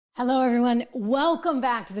Hello, everyone. Welcome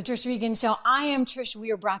back to the Trish Regan Show. I am Trish.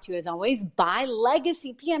 We are brought to you, as always, by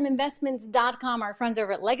LegacyPMInvestments.com, our friends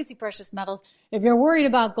over at Legacy Precious Metals. If you're worried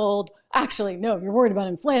about gold, actually, no, you're worried about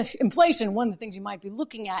inflation. One of the things you might be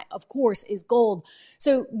looking at, of course, is gold.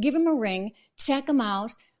 So give them a ring. Check them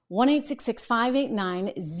out.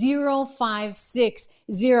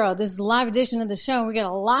 1-866-589-0560. This is a live edition of the show. We got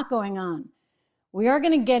a lot going on. We are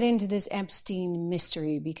going to get into this Epstein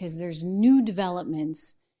mystery because there's new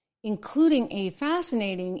developments, including a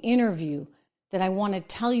fascinating interview that I want to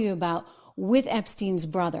tell you about with Epstein's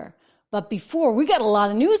brother. But before, we got a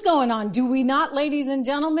lot of news going on, do we not, ladies and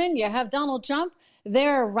gentlemen? You have Donald Trump.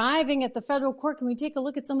 They're arriving at the federal court. Can we take a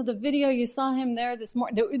look at some of the video? You saw him there this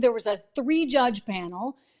morning. There was a 3-judge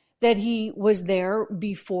panel that he was there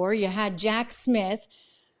before. You had Jack Smith,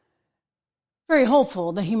 very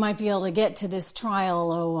hopeful that he might be able to get to this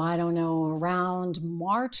trial, I don't know, around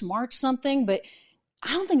March something, but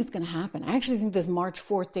I don't think it's going to happen. I actually think this March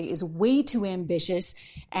 4th date is way too ambitious.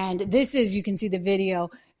 And this is, you can see the video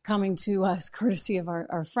coming to us courtesy of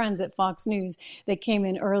our friends at Fox News that came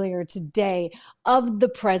in earlier today of the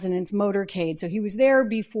president's motorcade. So he was there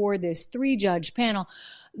before this 3-judge panel.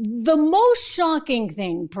 The most shocking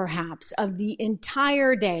thing, perhaps, of the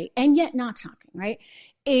entire day, and yet not shocking, right,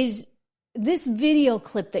 is this video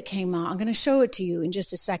clip that came out. I'm going to show it to you in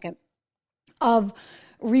just a second, of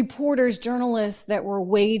reporters, journalists that were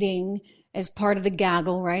waiting as part of the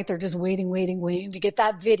gaggle, right? They're just waiting to get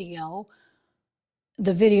that video,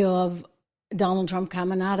 the video of Donald Trump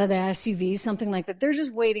coming out of the SUV, something like that. They're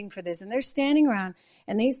just waiting for this. And they're standing around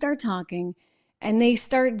and they start talking and they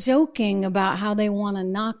start joking about how they want to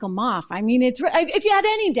knock him off. I mean, if you had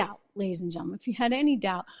any doubt, ladies and gentlemen, if you had any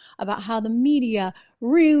doubt about how the media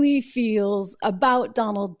really feels about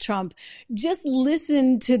Donald Trump, just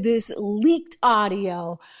listen to this leaked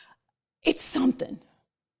audio. It's something.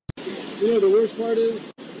 You know, the worst part is,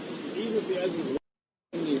 even if he has his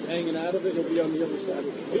and he's hanging out of it, he'll be on the other side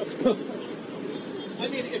of the I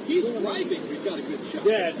mean, if he's driving, we've got a good shot.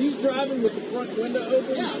 Yeah, if he's driving with the front window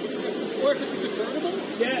open. Yeah. Or if it's a convertible.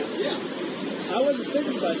 Yeah. Yeah. I wasn't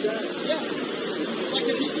thinking about that. Yeah. Like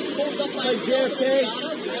if he just pulls up like JFK.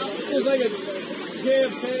 It's like a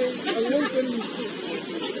JFK, a Lincoln.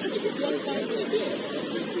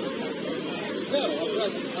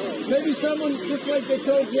 Maybe someone, just like they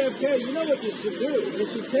told JFK, you know what you should do? You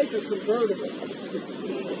should take a convertible.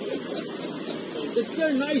 It's so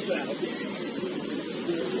nice out.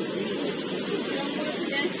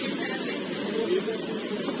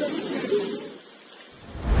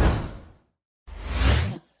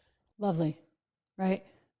 Lovely, right?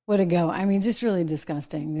 Way to go. I mean, just really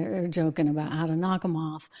disgusting. They're joking about how to knock him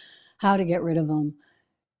off, how to get rid of him.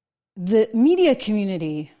 The media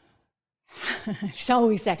community, shall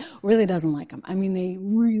we say, really doesn't like him. I mean, they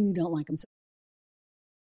really don't like him.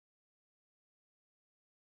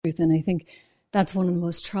 And I think that's one of the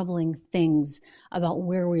most troubling things about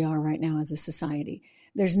where we are right now as a society.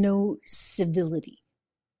 There's no civility,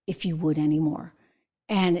 if you would, anymore.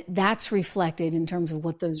 And that's reflected in terms of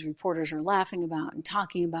what those reporters are laughing about and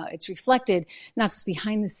talking about. It's reflected not just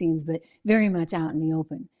behind the scenes, but very much out in the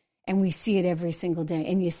open. And we see it every single day.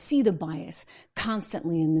 And you see the bias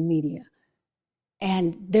constantly in the media.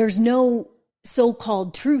 And there's no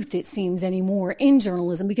so-called truth, it seems, anymore in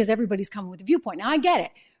journalism because everybody's coming with a viewpoint. Now, I get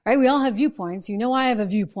it, right? We all have viewpoints. You know I have a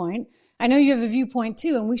viewpoint. I know you have a viewpoint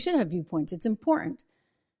too, and we should have viewpoints. It's important.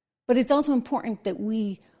 But it's also important that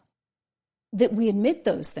we admit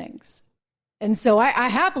those things. And so I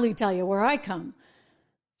happily tell you where I come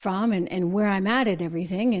from and where I'm at and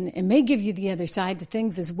everything, and may give you the other side to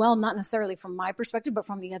things as well, not necessarily from my perspective, but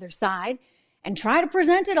from the other side, and try to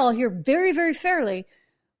present it all here very, very fairly,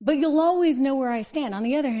 but you'll always know where I stand. On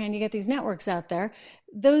the other hand, you get these networks out there,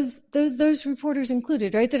 those reporters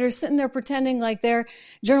included, right, that are sitting there pretending like they're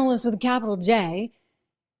journalists with a capital J,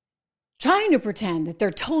 trying to pretend that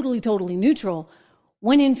they're totally, totally neutral,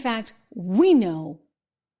 when in fact, we know,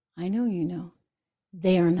 I know you know,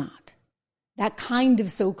 they are not. That kind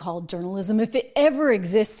of so-called journalism, if it ever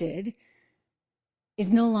existed,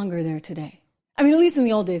 is no longer there today. I mean, at least in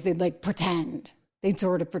the old days, they'd pretend. They'd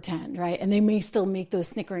sort of pretend, right? And they may still make those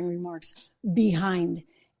snickering remarks behind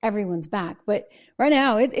everyone's back. But right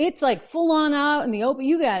now, it's like full on out in the open.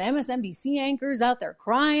 You got MSNBC anchors out there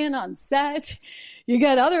crying on set. You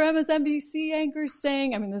got other MSNBC anchors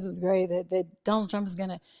saying, I mean, this was great, that Donald Trump is going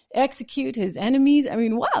to execute his enemies. I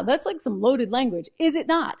mean, wow, that's like some loaded language. Is it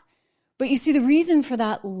not? But you see, the reason for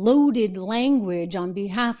that loaded language on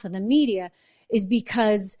behalf of the media is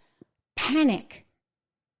because panic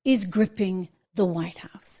is gripping the White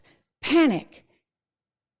House. Panic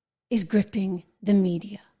is gripping the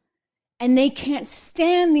media. And they can't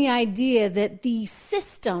stand the idea that the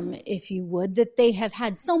system, if you would, that they have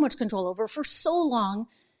had so much control over for so long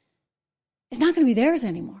is not going to be theirs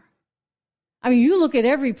anymore. I mean, you look at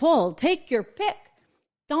every poll, take your pick.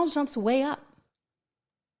 Donald Trump's way up.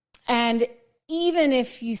 And even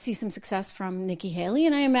if you see some success from Nikki Haley,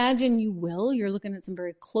 and I imagine you will, you're looking at some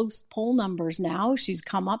very close poll numbers now. She's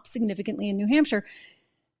come up significantly in New Hampshire.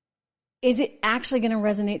 Is it actually going to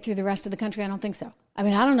resonate through the rest of the country? I don't think so. I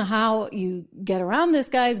mean, I don't know how you get around this,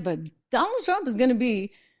 guys, but Donald Trump is going to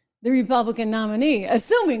be the Republican nominee,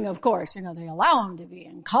 assuming, of course, they allow him to be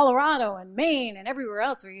in Colorado and Maine and everywhere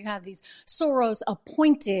else where you have these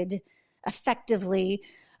Soros-appointed, effectively,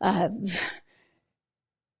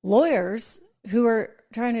 lawyers who are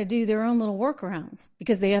trying to do their own little workarounds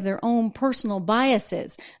because they have their own personal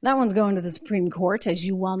biases. That one's going to the Supreme Court, as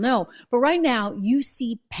you well know. But right now, you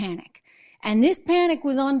see panic. And this panic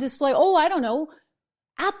was on display,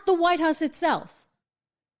 at the White House itself.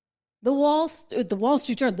 The Wall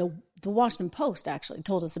Street Journal, the Washington Post actually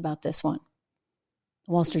told us about this one.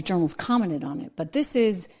 The Wall Street Journal's commented on it. But this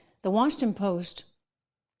is the Washington Post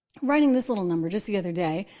writing this little number just the other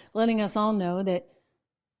day, letting us all know that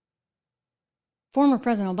former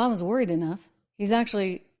President Obama's worried enough. He's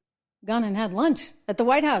actually gone and had lunch at the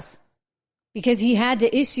White House because he had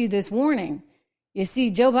to issue this warning. You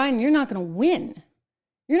see, Joe Biden, you're not going to win.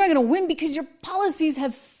 You're not going to win because your policies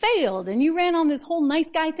have failed. And you ran on this whole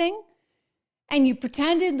nice guy thing. And you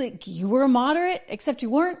pretended like you were a moderate, except you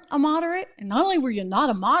weren't a moderate. And not only were you not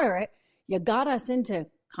a moderate, you got us into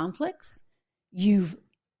conflicts. You've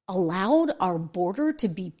allowed our border to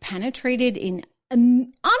be penetrated in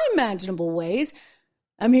unimaginable ways.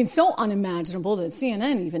 I mean, so unimaginable that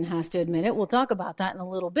CNN even has to admit it. We'll talk about that in a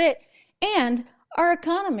little bit. And our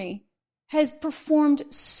economy has performed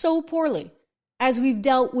so poorly as we've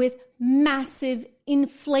dealt with massive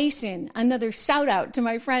inflation. Another shout out to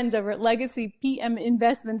my friends over at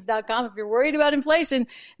LegacyPMInvestments.com. If you're worried about inflation,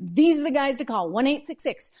 these are the guys to call.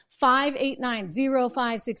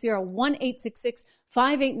 1-866-589-0560.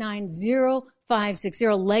 1-866-589-0560.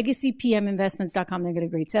 LegacyPMInvestments.com. They've got a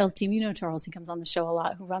great sales team. You know Charles, he comes on the show a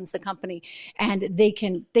lot, who runs the company, and they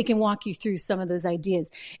can walk you through some of those ideas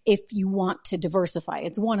if you want to diversify.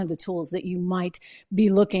 It's one of the tools that you might be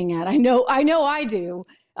looking at. I know I do.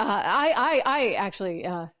 I actually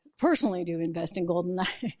personally do invest in gold, and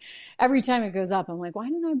every time it goes up, I'm like, why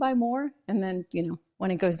didn't I buy more? And then, when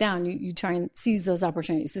it goes down, you try and seize those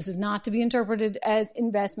opportunities. This is not to be interpreted as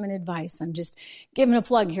investment advice. I'm just giving a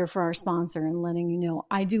plug here for our sponsor and letting you know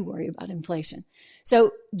I do worry about inflation.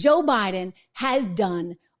 So Joe Biden has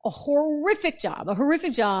done a horrific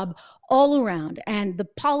job all around, and the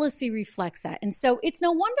policy reflects that. And so it's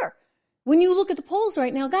no wonder when you look at the polls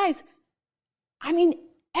right now, guys, I mean,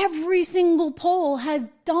 every single poll has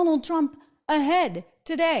Donald Trump ahead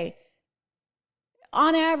today.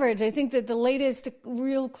 On average, I think that the latest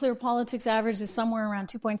Real Clear Politics average is somewhere around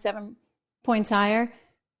 2.7 points higher,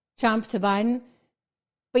 Trump to Biden.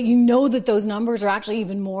 But you know that those numbers are actually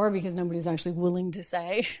even more because nobody's actually willing to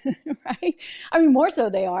say, right? I mean, more so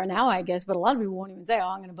they are now, I guess, but a lot of people won't even say,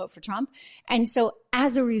 I'm going to vote for Trump. And so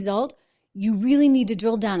as a result, you really need to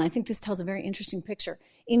drill down. I think this tells a very interesting picture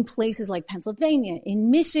in places like Pennsylvania, in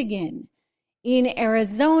Michigan, in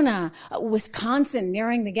Arizona, Wisconsin,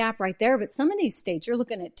 narrowing the gap right there. But some of these states, you're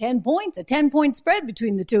looking at 10 points, a 10-point spread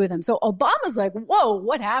between the two of them. So Obama's like, whoa,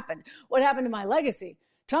 what happened? What happened to my legacy?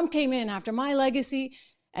 Trump came in after my legacy,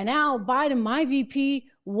 and now Biden, my VP,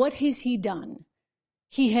 what has he done?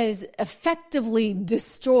 He has effectively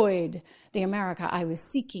destroyed the America I was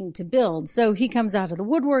seeking to build. So he comes out of the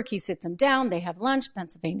woodwork, he sits him down, they have lunch,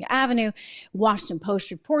 Pennsylvania Avenue, Washington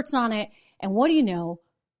Post reports on it. And what do you know?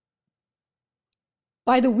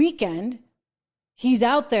 By the weekend, he's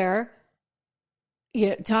out there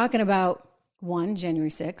talking about, January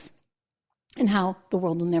 6th, and how the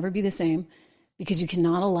world will never be the same because you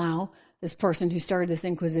cannot allow this person who started this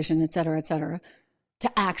inquisition, et cetera,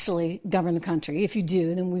 to actually govern the country. If you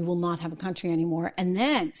do, then we will not have a country anymore. And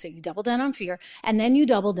then, so you double down on fear, and then you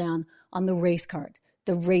double down on the race card,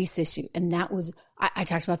 the race issue. And that was, I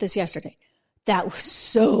talked about this yesterday, that was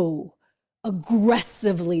so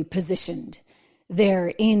aggressively positioned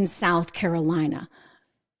there in South Carolina.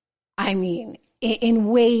 I mean, in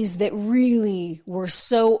ways that really were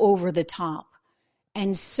so over the top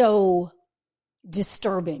and so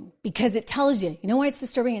disturbing, because it tells you know why it's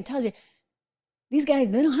disturbing? It tells you these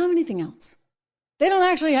guys, they don't have anything else. They don't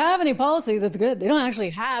actually have any policy that's good. They don't actually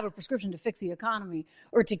have a prescription to fix the economy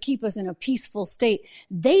or to keep us in a peaceful state.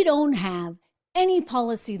 They don't have any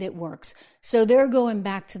policy that works. So they're going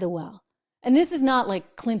back to the well. And this is not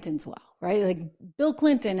like Clinton's well, right? Like Bill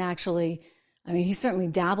Clinton actually, I mean, he certainly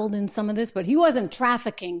dabbled in some of this, but he wasn't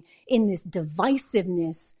trafficking in this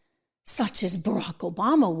divisiveness such as Barack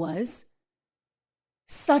Obama was,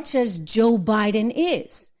 such as Joe Biden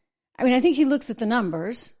is. I mean, I think he looks at the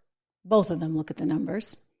numbers. Both of them look at the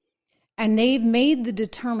numbers. And they've made the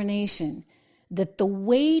determination that the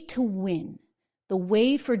way to win, the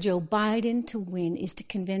way for Joe Biden to win is to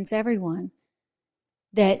convince everyone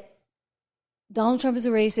that Donald Trump is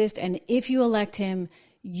a racist, and if you elect him,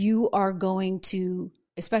 you are going to,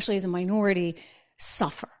 especially as a minority,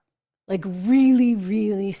 suffer. Like really,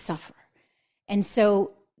 really suffer. And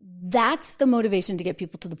so that's the motivation to get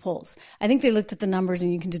people to the polls. I think they looked at the numbers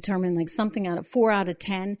and you can determine like something out of 4 out of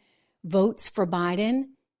 10 votes for Biden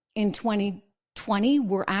in 2020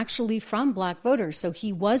 were actually from Black voters. So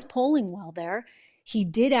he was polling well there. He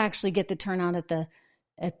did actually get the turnout at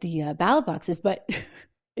the ballot boxes, but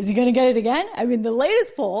is he going to get it again? I mean, the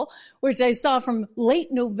latest poll, which I saw from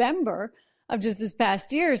late November of just this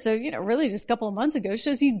past year, so, really just a couple of months ago,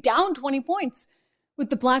 shows he's down 20 points with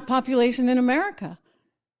the Black population in America.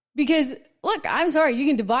 Because, look, I'm sorry, you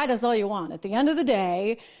can divide us all you want. At the end of the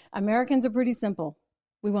day, Americans are pretty simple.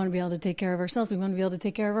 We want to be able to take care of ourselves. We want to be able to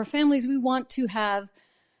take care of our families. We want to have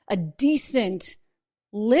a decent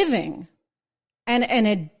living and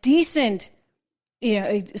a decent,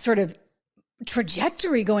 sort of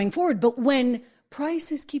trajectory going forward. But when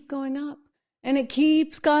prices keep going up and it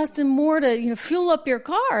keeps costing more to, fuel up your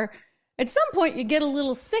car, at some point you get a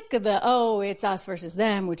little sick of it's us versus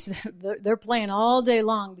them, which they're playing all day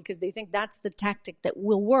long because they think that's the tactic that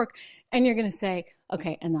will work. And you're going to say,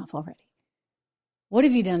 okay, enough already. What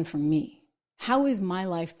have you done for me? How is my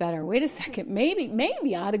life better? Wait a second.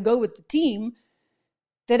 Maybe I ought to go with the team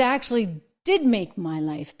that actually did make my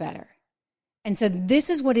life better. And so this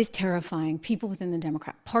is what is terrifying people within the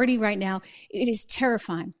Democrat Party right now. It is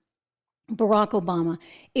terrifying Barack Obama.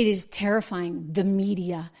 It is terrifying the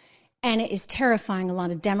media. And it is terrifying a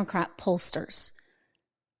lot of Democrat pollsters.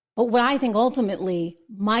 But what I think ultimately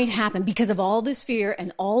might happen because of all this fear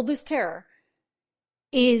and all this terror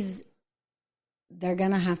is they're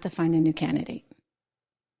going to have to find a new candidate.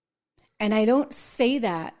 And I don't say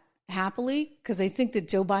that happily because I think that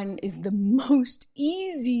Joe Biden is the most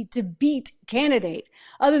easy to beat candidate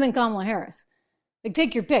other than Kamala Harris. Like,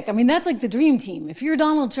 take your pick. I mean, that's like the dream team. If you're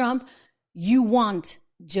Donald Trump, you want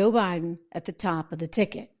Joe Biden at the top of the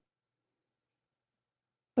ticket.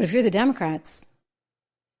 But if you're the Democrats,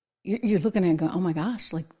 you're looking at it and going, oh my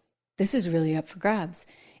gosh, like this is really up for grabs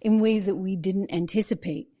in ways that we didn't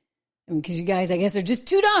anticipate. Because you guys, I guess, are just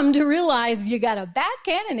too dumb to realize you got a bad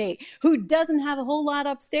candidate who doesn't have a whole lot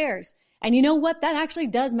upstairs. And you know what? That actually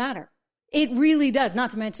does matter. It really does, not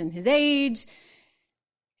to mention his age,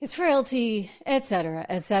 his frailty, et cetera,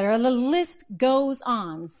 et cetera. The list goes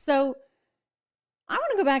on. So I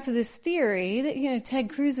want to go back to this theory that, Ted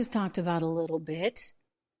Cruz has talked about a little bit.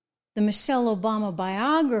 The Michelle Obama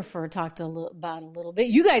biographer talked about a little bit.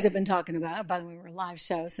 You guys have been talking about it. By the way, we're a live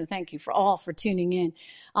show, so thank you for tuning in.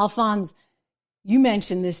 Alphonse, you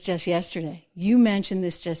mentioned this just yesterday.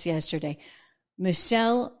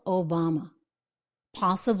 Michelle Obama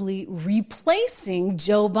possibly replacing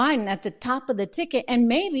Joe Biden at the top of the ticket and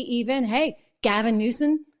maybe even, Gavin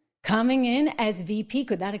Newsom coming in as VP.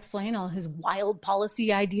 Could that explain all his wild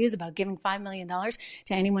policy ideas about giving $5 million to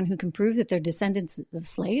anyone who can prove that they're descendants of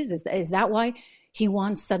slaves? Is that why he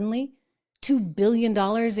wants suddenly $2 billion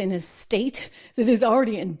in a state that is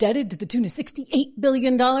already indebted to the tune of $68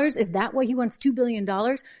 billion? Is that why he wants $2 billion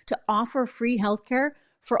to offer free health care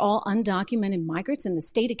for all undocumented migrants in the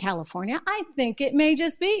state of California? I think it may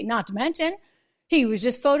just be. Not to mention, he was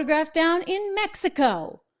just photographed down in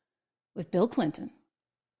Mexico with Bill Clinton.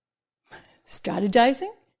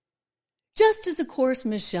 Strategizing? Just as, of course,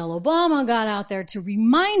 Michelle Obama got out there to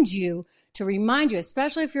remind you,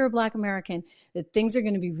 especially if you're a Black American, that things are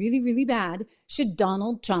going to be really, really bad should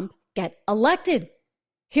Donald Trump get elected.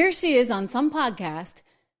 Here she is on some podcast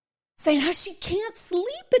saying how she can't sleep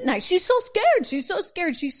at night. She's so scared. She's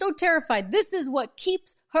so terrified. This is what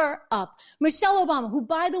keeps her up. Michelle Obama, who,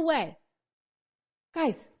 by the way,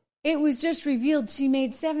 guys, it was just revealed she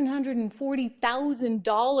made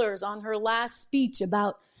 $740,000 on her last speech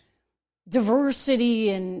about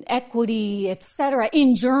diversity and equity, etc.,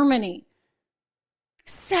 in Germany.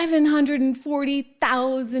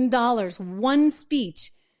 $740,000, one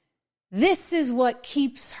speech. This is what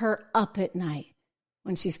keeps her up at night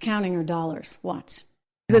when she's counting her dollars. Watch.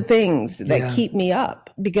 The things that keep me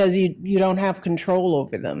up because you don't have control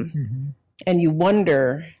over them. Mm-hmm. And you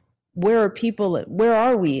wonder, where are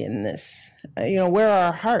we in this? Where are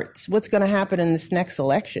our hearts? What's going to happen in this next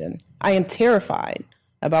election? I am terrified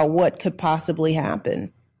about what could possibly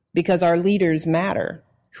happen, because our leaders matter.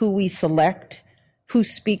 Who we select, who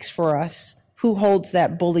speaks for us, who holds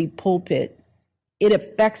that bully pulpit. It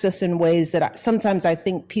affects us in ways that sometimes I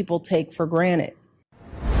think people take for granted.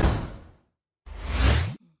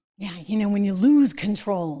 Yeah, when you lose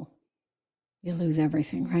control, you lose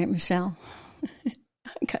everything, right, Michelle?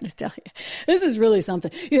 I got to tell you, this is really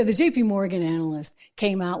something. The JP Morgan analyst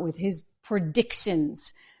came out with his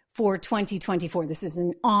predictions for 2024. This is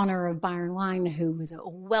in honor of Byron Wine, who was a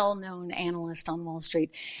well-known analyst on Wall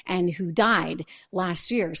Street and who died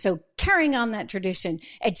last year. So carrying on that tradition,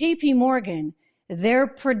 at JP Morgan, they're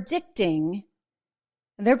predicting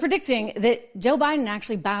that Joe Biden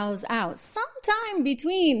actually bows out sometime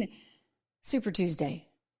between Super Tuesday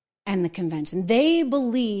and the convention. They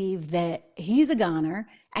believe that he's a goner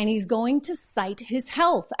and he's going to cite his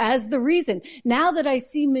health as the reason. Now that I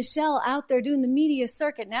see Michelle out there doing the media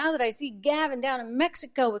circuit, now that I see Gavin down in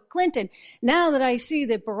Mexico with Clinton, now that I see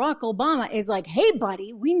that Barack Obama is like, hey,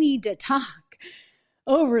 buddy, we need to talk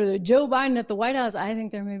over to Joe Biden at the White House, I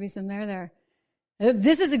think there may be some there.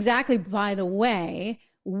 This is exactly, by the way,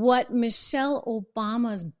 what Michelle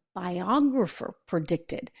Obama's biographer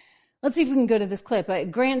predicted. Let's see if we can go to this clip.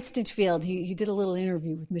 Grant Stinchfield, he did a little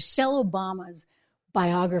interview with Michelle Obama's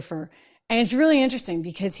biographer. And it's really interesting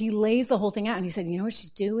because he lays the whole thing out. And he said, she's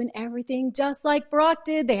doing everything just like Barack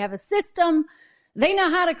did. They have a system. They know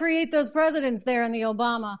how to create those presidents there in the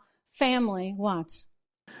Obama family. Watch.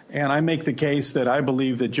 And I make the case that I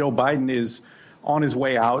believe that Joe Biden is on his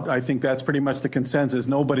way out. I think that's pretty much the consensus.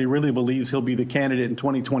 Nobody really believes he'll be the candidate in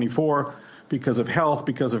 2024 because of health,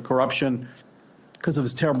 because of corruption, because of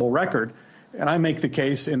his terrible record. And I make the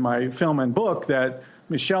case in my film and book that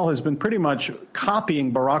Michelle has been pretty much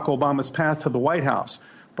copying Barack Obama's path to the White House.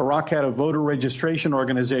 Barack had a voter registration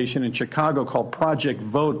organization in Chicago called Project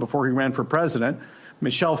Vote before he ran for president.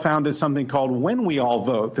 Michelle founded something called When We All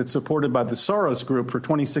Vote that's supported by the Soros Group for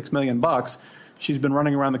 $26 million. She's been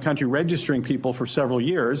running around the country registering people for several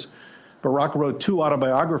years. Barack wrote 2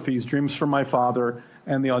 autobiographies, Dreams from My Father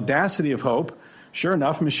and The Audacity of Hope. Sure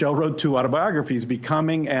enough, Michelle wrote 2 autobiographies,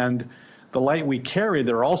 Becoming and The Light We Carry.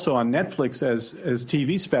 They're also on Netflix as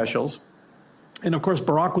TV specials. And, of course,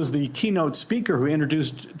 Barack was the keynote speaker who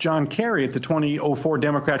introduced John Kerry at the 2004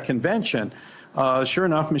 Democrat convention. Sure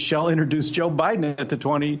enough, Michelle introduced Joe Biden at the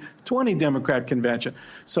 2020 Democrat convention.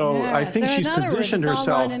 So I think she's positioned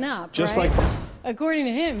herself just like... According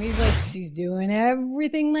to him, he's like, she's doing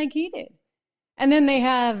everything like he did. And then they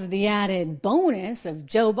have the added bonus of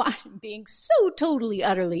Joe Biden being so totally,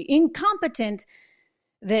 utterly incompetent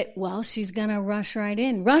that, she's going to rush right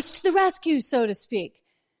in, rush to the rescue, so to speak.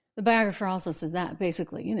 The biographer also says that,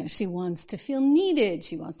 basically, she wants to feel needed.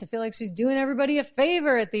 She wants to feel like she's doing everybody a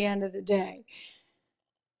favor at the end of the day.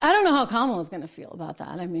 I don't know how Kamala's going to feel about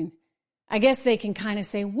that. I mean, I guess they can kind of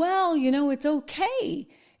say, it's okay.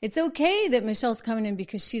 It's okay that Michelle's coming in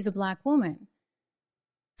because she's a black woman.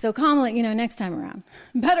 So Kamala, next time around,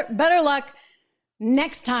 better luck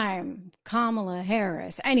next time, Kamala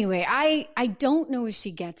Harris. Anyway, I don't know if she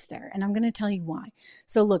gets there, and I'm going to tell you why.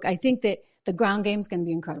 So look, I think that the ground game is going to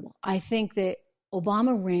be incredible. I think that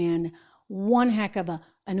Obama ran one heck of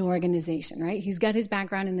an organization, right? He's got his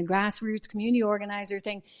background in the grassroots community organizer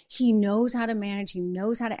thing. He knows how to manage. He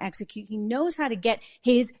knows how to execute. He knows how to get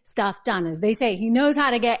his stuff done. As they say, he knows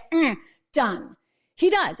how to get done. He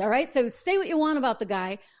does, all right? So say what you want about the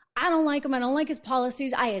guy. I don't like him. I don't like his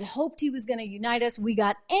policies. I had hoped he was going to unite us. We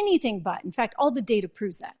got anything but. In fact, all the data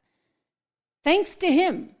proves that. Thanks to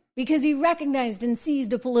him, because he recognized and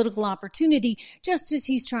seized a political opportunity, just as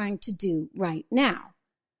he's trying to do right now.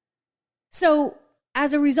 So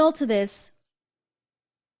as a result of this,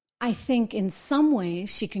 I think in some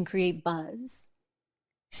ways she can create buzz.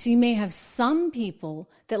 She may have some people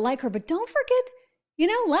that like her, but don't forget,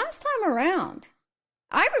 last time around,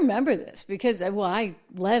 I remember this because, I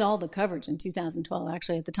led all the coverage in 2012.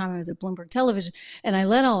 Actually, at the time I was at Bloomberg Television, and I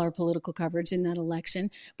led all our political coverage in that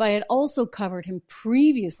election. But I had also covered him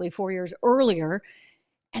previously 4 years earlier.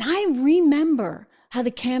 And I remember how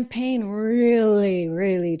the campaign really,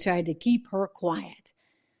 really tried to keep her quiet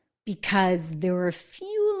because there were a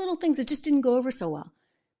few little things that just didn't go over so well.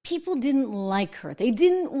 People didn't like her. They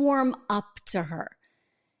didn't warm up to her.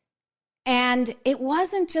 And it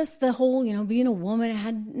wasn't just the whole, being a woman. It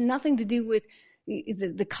had nothing to do with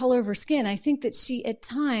the color of her skin. I think that she at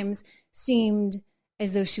times seemed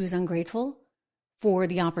as though she was ungrateful for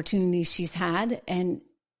the opportunities she's had. And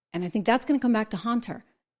I think that's going to come back to haunt her.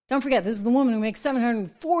 Don't forget, this is the woman who makes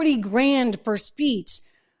 $740,000 per speech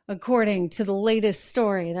according to the latest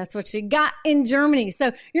story. That's what she got in Germany.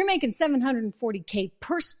 So you're making $740K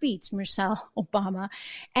per speech, Michelle Obama,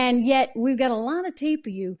 and yet we've got a lot of tape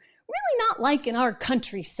of you really not liking our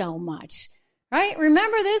country so much, right?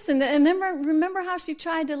 Remember this? And then remember how she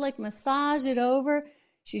tried to like massage it over?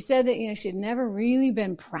 She said that, she'd never really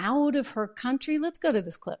been proud of her country. Let's go to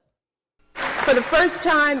this clip. For the first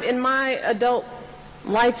time in my adult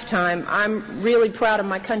lifetime, I'm really proud of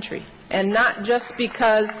my country. And not just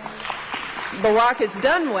because Barack has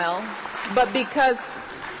done well, but because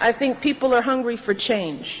I think people are hungry for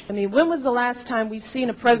change. I mean, when was the last time we've seen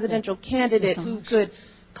a presidential candidate who could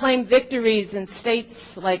claim victories in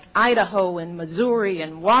states like Idaho and Missouri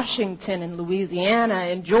and Washington and Louisiana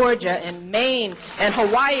and Georgia and Maine and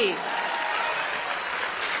Hawaii?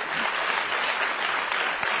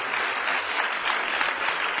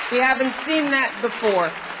 We haven't seen that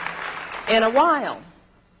before in a while.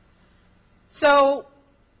 So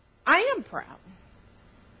I am proud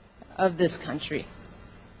of this country.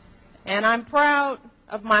 And I'm proud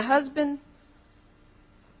of my husband.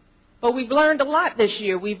 But we've learned a lot this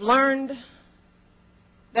year. We've learned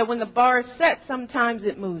that when the bar is set, sometimes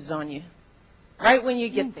it moves on you, right when you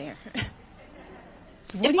get there.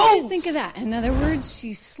 So what do you guys think of that? In other words,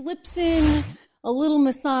 she slips in a little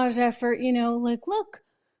massage effort, like, look,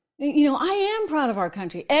 I am proud of our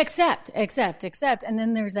country, except. And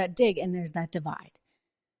then there's that dig and there's that divide.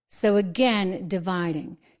 So again,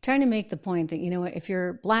 dividing, trying to make the point that, if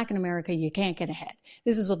you're black in America, you can't get ahead.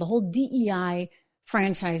 This is what the whole DEI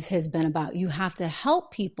franchise has been about. You have to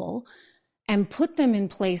help people and put them in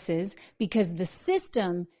places because the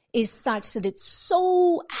system is such that it's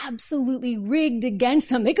so absolutely rigged against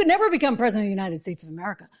them. They could never become president of the United States of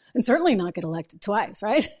America and certainly not get elected twice,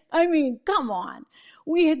 right? I mean, come on.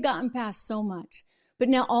 We had gotten past so much. But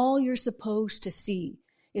now all you're supposed to see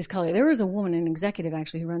is color. There was a woman, an executive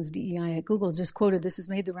actually, who runs DEI at Google, just quoted, this has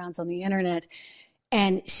made the rounds on the internet,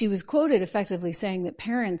 and she was quoted effectively saying that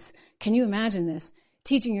parents, can you imagine this,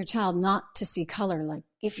 teaching your child not to see color? Like,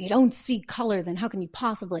 if you don't see color, then how can you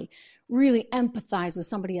possibly really empathize with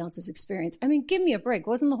somebody else's experience? I mean, give me a break.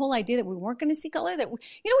 Wasn't the whole idea that we weren't going to see color? That,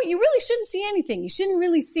 you really shouldn't see anything. You shouldn't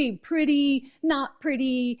really see pretty, not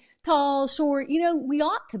pretty, tall, short. We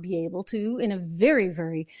ought to be able to, in a very,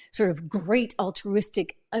 very sort of great,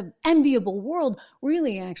 altruistic, enviable world,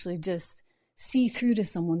 really actually just see through to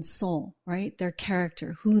someone's soul, right? Their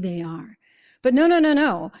character, who they are. But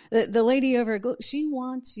no. The lady over at Google, she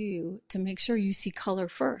wants you to make sure you see color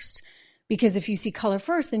first. Because if you see color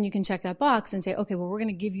first, then you can check that box and say, okay, well, we're going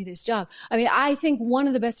to give you this job. I mean, I think one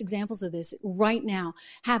of the best examples of this right now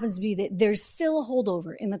happens to be that there's still a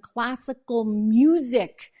holdover in the classical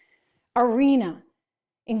music arena.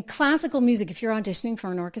 In classical music, if you're auditioning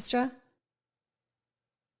for an orchestra,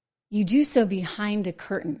 you do so behind a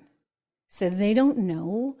curtain. So they don't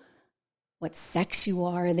know what sex you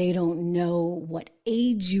are. They don't know what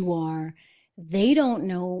age you are. They don't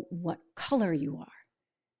know what color you are.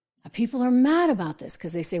 Now, people are mad about this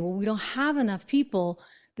because they say, well, we don't have enough people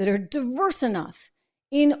that are diverse enough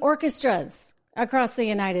in orchestras across the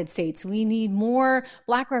United States. We need more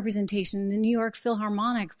Black representation in the New York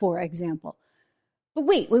Philharmonic, for example. But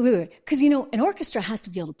wait. Because, an orchestra has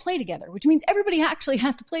to be able to play together, which means everybody actually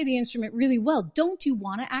has to play the instrument really well. Don't you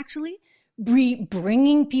want to actually be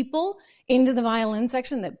bringing people into the violin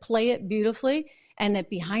section that play it beautifully and that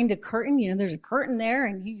behind a curtain, there's a curtain there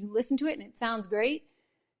and you listen to it and it sounds great?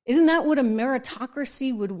 Isn't that what a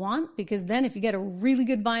meritocracy would want? Because then if you get a really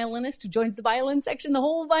good violinist who joins the violin section, the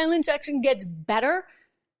whole violin section gets better.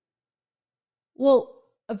 Well,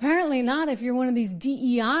 apparently not if you're one of these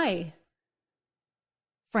DEI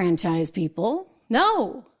franchise people.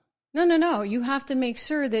 No. You have to make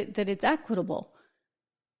sure that it's equitable.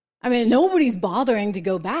 I mean, nobody's bothering to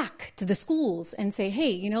go back to the schools and say,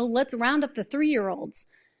 hey, let's round up the 3-year-olds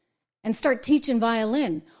and start teaching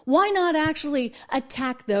violin. Why not actually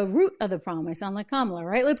attack the root of the problem? I sound like Kamala,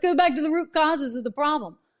 right? Let's go back to the root causes of the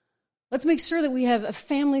problem. Let's make sure that we have a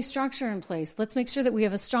family structure in place. Let's make sure that we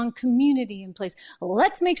have a strong community in place.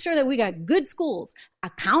 Let's make sure that we got good schools,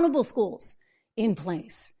 accountable schools in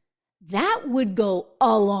place. That would go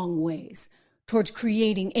a long ways towards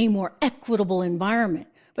creating a more equitable environment.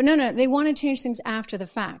 But no, they want to change things after the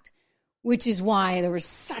fact, which is why there was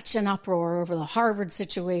such an uproar over the Harvard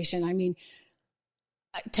situation. I mean,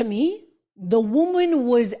 to me, the woman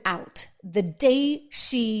was out the day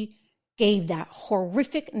she gave that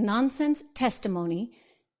horrific nonsense testimony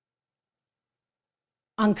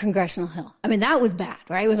on Congressional Hill. I mean, that was bad,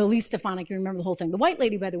 right? With Elise Stefanik, you remember the whole thing. The white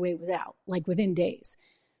lady, by the way, was out like within days.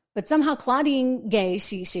 But somehow Claudine Gay,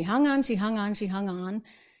 she hung on.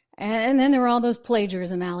 And then there were all those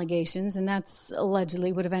plagiarism allegations, and that's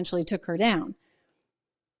allegedly what eventually took her down.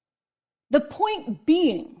 The point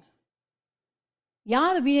being, you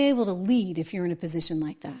ought to be able to lead if you're in a position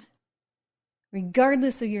like that,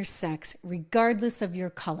 regardless of your sex, regardless of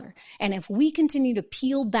your color. And if we continue to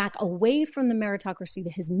peel back away from the meritocracy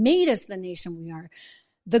that has made us the nation we are,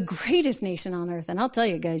 the greatest nation on earth. And I'll tell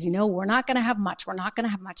you guys, we're not going to have much. We're not going to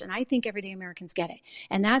have much. And I think everyday Americans get it.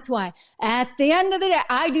 And that's why at the end of the day,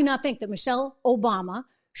 I do not think that Michelle Obama,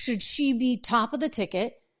 should she be top of the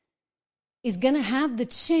ticket, is going to have the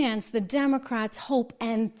chance the Democrats hope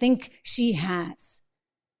and think she has.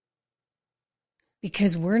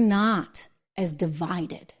 Because we're not as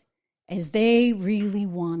divided as they really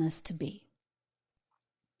want us to be.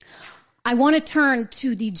 I want to turn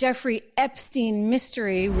to the Jeffrey Epstein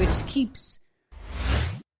mystery, which keeps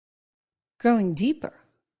growing deeper.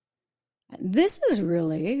 This is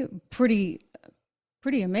really pretty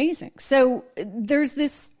amazing. So there's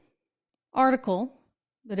this article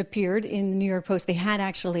that appeared in the New York Post. They had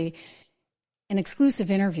actually an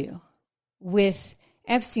exclusive interview with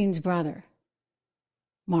Epstein's brother,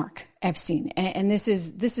 Mark Epstein. And this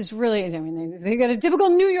is really, they got a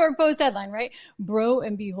typical New York Post headline, right? Bro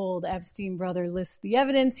and behold, Epstein brother lists the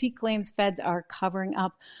evidence he claims feds are covering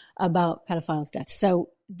up about pedophile's death.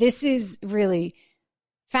 So this is really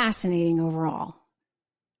fascinating overall.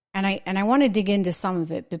 And I want to dig into some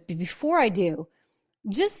of it. But before I do,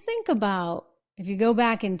 just think about, if you go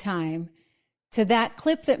back in time to that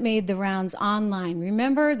clip that made the rounds online.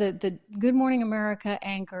 Remember the Good Morning America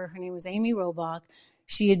anchor, her name was Amy Robach.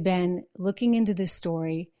 She had been looking into this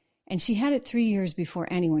story, and she had it 3 years before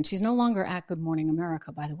anyone. She's no longer at Good Morning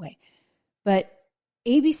America, by the way. But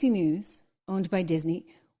ABC News, owned by Disney,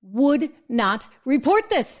 would not report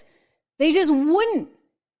this. They just wouldn't.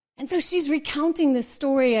 And so she's recounting this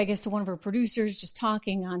story, I guess, to one of her producers, just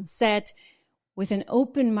talking on set with an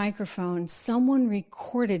open microphone. Someone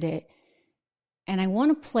recorded it, and I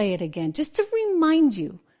want to play it again, just to remind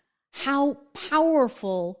you how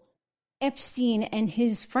powerful Epstein and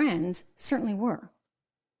his friends certainly were.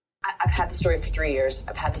 I've had the story for 3 years.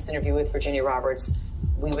 I've had this interview with Virginia Roberts.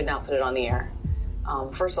 We would not put it on the air.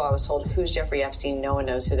 First of all, I was told, who's Jeffrey Epstein? No one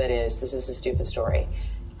knows who that is. This is a stupid story.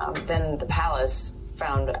 Then the palace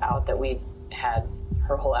found out that we had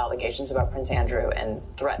her whole allegations about Prince Andrew and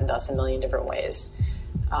threatened us a million different ways.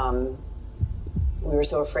 We were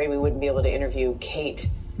so afraid we wouldn't be able to interview Kate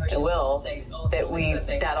and Will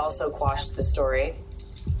that also quashed the story.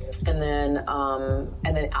 And then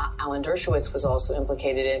Alan Dershowitz was also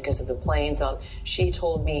implicated in it because of the planes. She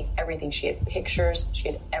told me everything. She had pictures. She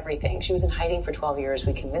had everything. She was in hiding for 12 years.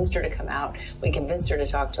 We convinced her to come out. We convinced her to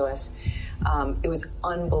talk to us. It was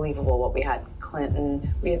unbelievable what we had.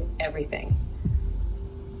 Clinton. We had everything.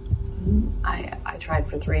 I tried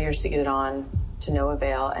for 3 years to get it on, to no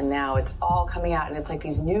avail, and now it's all coming out, and it's like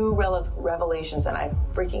these new revelations, and I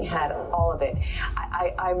freaking had all of it.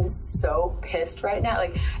 I'm so pissed right now.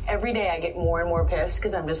 Like, every day I get more and more pissed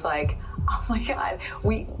because I'm just like, oh my God,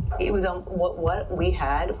 what we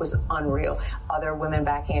had was unreal. Other women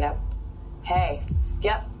backing it up. Hey,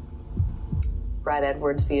 yep. Brad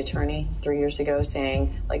Edwards, the attorney, 3 years ago,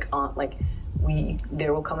 saying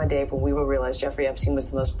there will come a day when we will realize Jeffrey Epstein was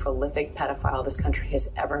the most prolific pedophile this country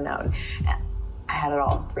has ever known. And I had it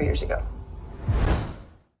all 3 years ago.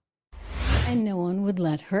 And no one would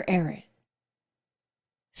let her air it.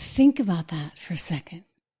 Think about that for a second.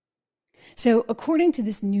 So according to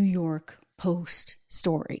this New York Post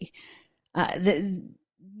story,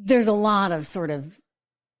 there's a lot of sort of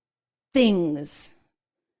things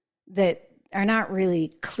that are not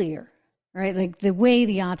really clear, right? Like the way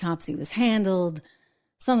the autopsy was handled,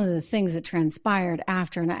 some of the things that transpired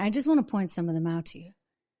after. And I just want to point some of them out to you,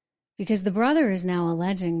 because the brother is now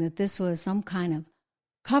alleging that this was some kind of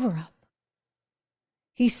cover-up.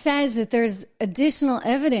 He says that there's additional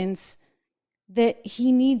evidence that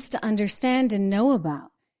he needs to understand and know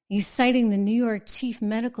about. He's citing the New York chief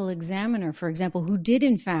medical examiner, for example, who did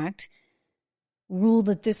in fact rule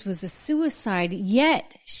that this was a suicide,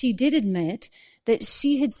 yet she did admit that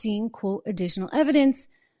she had seen, quote, additional evidence,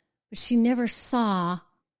 but she never saw,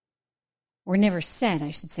 or never said,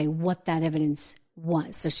 I should say, what that evidence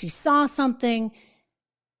was. So she saw something,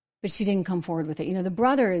 but she didn't come forward with it. You know, the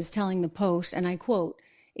brother is telling the Post, and I quote,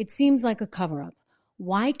 "It seems like a cover-up.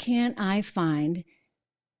 Why can't I find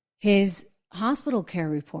his hospital care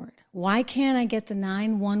report? Why can't I get the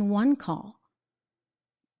 911 call?"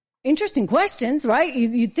 Interesting questions, right?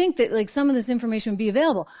 You'd think that like some of this information would be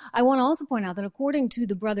available. I want to also point out that according to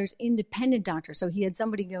the brother's independent doctor, so he had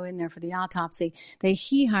somebody go in there for the autopsy that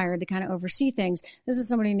he hired to kind of oversee things. This is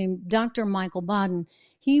somebody named Dr. Michael Baden.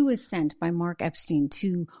 he was sent by Mark Epstein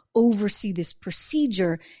to oversee this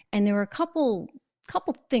procedure. And there were a couple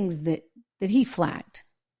things that he flagged.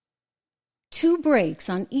 2 breaks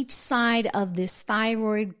on each side of this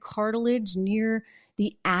thyroid cartilage near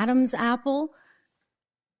the Adam's apple.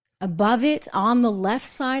 Above it, on the left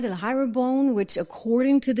side of the hyoid bone, which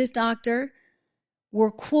according to this doctor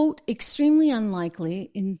were, quote, extremely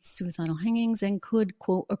unlikely in suicidal hangings and could,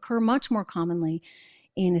 quote, occur much more commonly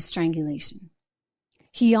in a strangulation.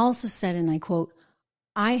 He also said, and I quote,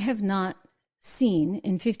 "I have not seen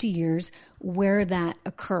in 50 years where that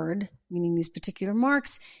occurred," meaning these particular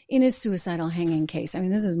marks, "in a suicidal hanging case." I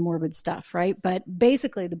mean, this is morbid stuff, right? But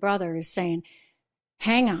basically the brother is saying,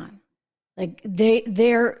 hang on, like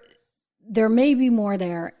there may be more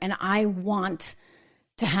there, and I want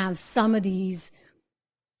to have some of these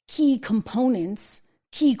key components,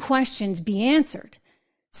 key questions be answered.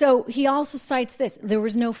 So he also cites this. There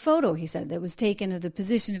was no photo, he said, that was taken of the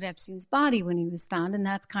position of Epstein's body when he was found, and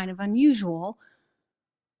that's kind of unusual.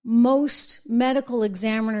 Most medical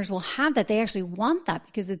examiners will have that. They actually want that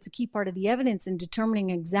because it's a key part of the evidence in determining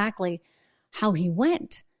exactly how he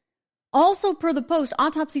went. Also, per the Post,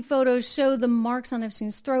 autopsy photos show the marks on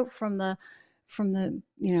Epstein's throat from the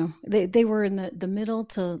they were in the middle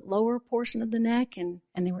to lower portion of the neck, and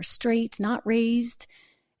they were straight, not raised,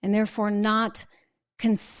 and therefore not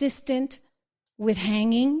consistent with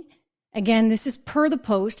hanging. Again, this is per the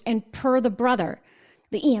Post and per the brother.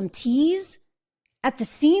 The EMTs at the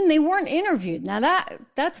scene, they weren't interviewed. Now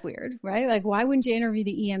that's weird, right? Like, why wouldn't you interview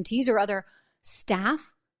the EMTs or other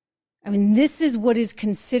staff? I mean, this is what is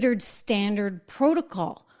considered standard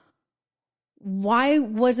protocol. Why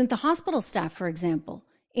wasn't the hospital staff, for example,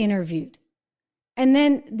 interviewed? And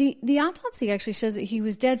then the autopsy actually shows that he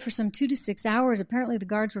was dead for some 2 to 6 hours. Apparently the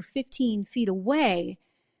guards were 15 feet away.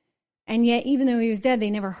 And yet, even though he was dead, they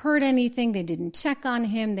never heard anything. They didn't check on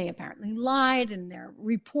him. They apparently lied in their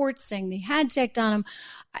reports saying they had checked on him.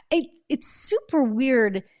 It's super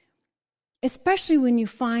weird, especially when you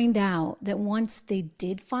find out that once they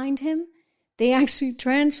did find him, they actually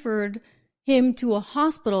transferred him to a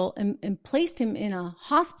hospital and placed him in a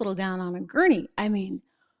hospital gown on a gurney. I mean,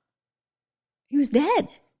 he was dead.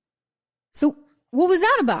 So what was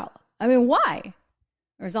that about? I mean, why?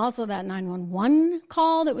 There's also that 911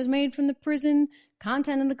 call that was made from the prison.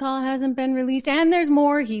 Content of the call hasn't been released. And there's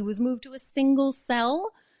more. He was moved to a single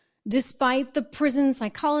cell, despite the prison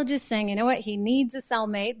psychologist saying, you know what, he needs a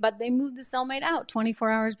cellmate. But they moved the cellmate out 24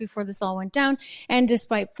 hours before this all went down. And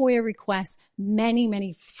despite FOIA requests,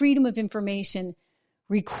 many freedom of information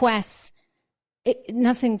requests,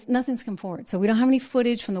 nothing's come forward. So we don't have any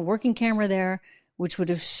footage from the working camera there, which would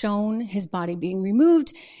have shown his body being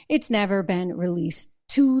removed. It's never been released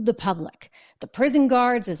to the public. The prison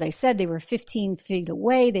guards, as I said, they were 15 feet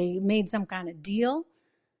away. They made some kind of deal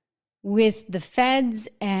with the feds,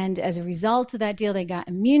 and as a result of that deal, they got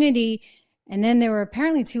immunity. And then there were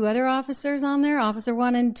apparently 2 other officers on there, Officer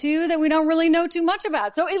 1 and 2, that we don't really know too much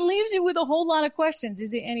about. So it leaves you with a whole lot of questions.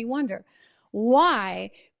 Is it any wonder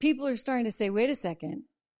why people are starting to say, wait a second,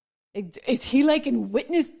 is he like in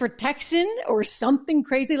witness protection or something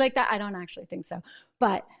crazy like that? I don't actually think so.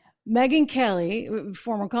 But Megyn Kelly, a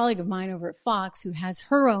former colleague of mine over at Fox, who has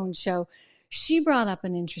her own show, she brought up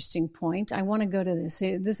an interesting point. I want to go to this.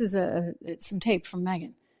 This is some tape from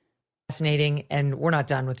Megyn. Fascinating, and we're not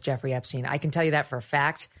done with Jeffrey Epstein. I can tell you that for a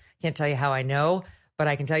fact. Can't tell you how I know, but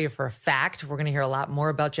I can tell you for a fact we're going to hear a lot more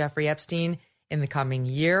about Jeffrey Epstein in the coming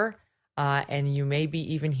year, and you may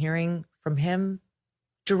be even hearing from him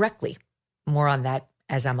directly. More on that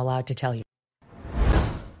as I'm allowed to tell you.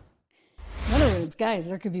 In other words, guys,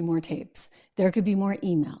 there could be more tapes. There could be more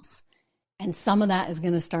emails. And some of that is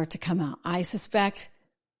going to start to come out. I suspect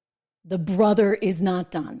the brother is not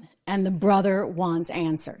done, and the brother wants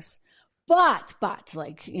answers. But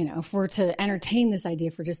like, you know, if we're to entertain this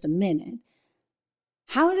idea for just a minute,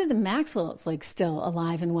 how is it the Maxwell's like still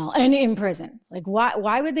alive and well and in prison? Like,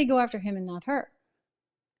 why would they go after him and not her?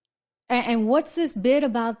 And what's this bit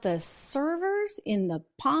about the servers in the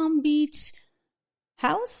Palm Beach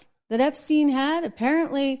house that Epstein had?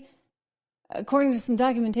 Apparently, according to some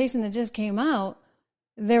documentation that just came out,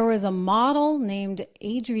 there was a model named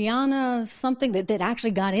Adriana something that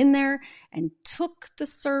actually got in there and took the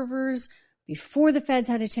servers before the feds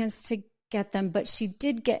had a chance to get them. But she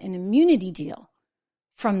did get an immunity deal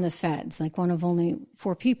from the feds, like one of only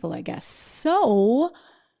 4 people, I guess. So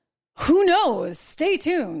who knows? Stay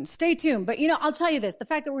tuned. But, you know, I'll tell you this, the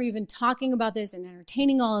fact that we're even talking about this and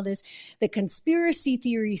entertaining all of this, the conspiracy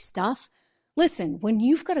theory stuff, listen, when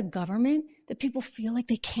you've got a government that people feel like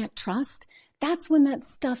they can't trust, that's when that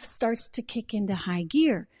stuff starts to kick into high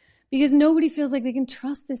gear. because nobody feels like they can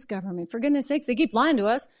trust this government. For goodness sakes, they keep lying to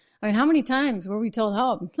us. I mean, how many times were we told,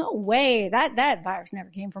 oh, no way, that virus never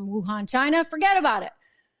came from Wuhan, China. Forget about it.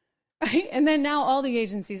 Right? And then now all the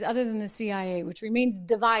agencies, other than the CIA, which remains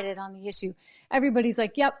divided on the issue, everybody's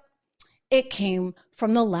like, yep, it came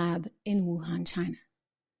from the lab in Wuhan, China.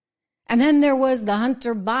 And then there was the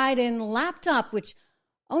Hunter Biden laptop, which,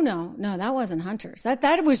 oh, no, that wasn't Hunter's.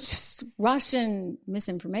 That was just Russian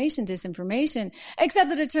misinformation, disinformation, except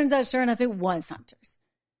that it turns out, sure enough, it was Hunter's.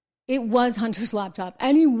 It was Hunter's laptop,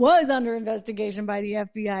 and he was under investigation by the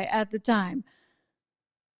FBI at the time.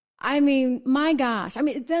 I mean, my gosh. I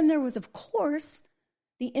mean, then there was, of course,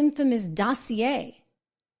 the infamous dossier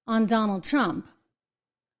on Donald Trump,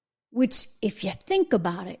 which, if you think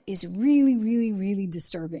about it, is really, really, really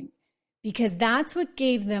disturbing, because that's what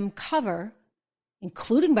gave them cover,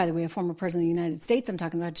 including, by the way, a former president of the United States, I'm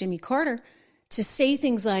talking about Jimmy Carter, to say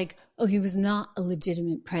things like, oh, he was not a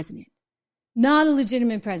legitimate president. Not a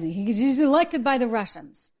legitimate president. He was elected by the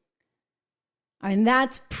Russians. I mean,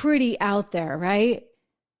 that's pretty out there, right?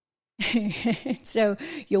 So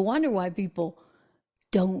you wonder why people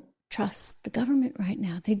don't trust the government right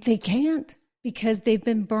now. They can't, because they've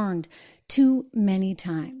been burned too many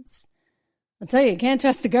times. I'll tell you can't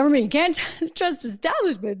trust the government. You can't trust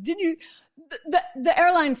establishment. Did you? The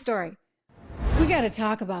airline story. We got to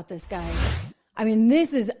talk about this, guys. I mean,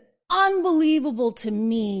 this is unbelievable to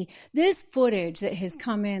me. This footage that has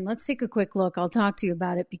come in. Let's take a quick look. I'll talk to you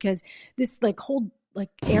about it, because this whole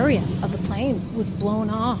area of the plane was blown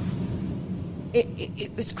off.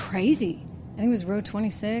 It was crazy. I think it was row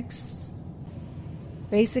 26.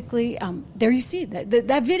 Basically, there you see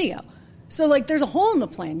that video. So there's a hole in the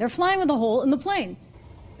plane. They're flying with a hole in the plane.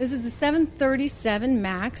 This is the 737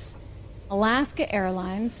 MAX, Alaska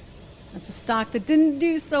Airlines. That's a stock that didn't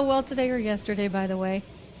do so well today or yesterday, by the way.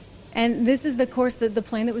 And this is, of course, the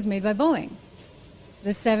plane that was made by Boeing,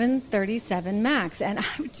 the 737 MAX. And I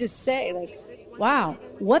would just say, wow,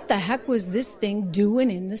 what the heck was this thing doing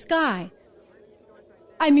in the sky?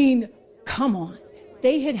 I mean, come on.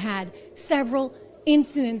 They had several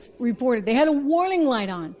incidents reported. They had a warning light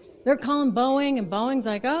on. They're calling Boeing, and Boeing's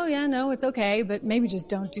like, oh, yeah, no, it's okay, but maybe just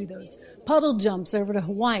don't do those puddle jumps over to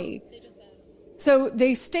Hawaii. So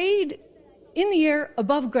they stayed in the air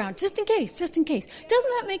above ground, just in case. Doesn't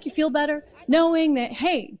that make you feel better? Knowing that,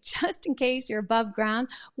 hey, just in case you're above ground,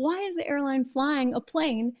 why is the airline flying a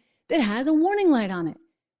plane that has a warning light on it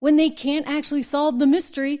when they can't actually solve the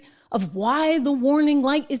mystery of why the warning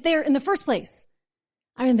light is there in the first place?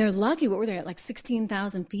 I mean, they're lucky. What were they at,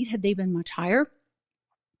 16,000 feet? Had they been much higher,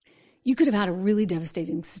 you could have had a really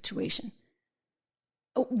devastating situation.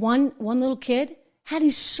 One little kid had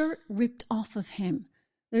his shirt ripped off of him.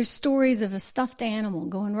 There's stories of a stuffed animal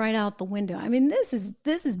going right out the window. I mean, this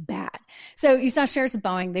is bad. So you saw shares of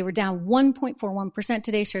Boeing. They were down 1.41%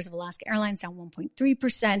 today. Shares of Alaska Airlines down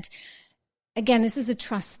 1.3%. Again, this is a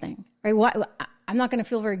trust thing, right? I'm not going to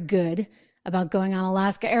feel very good about going on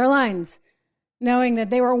Alaska Airlines, knowing that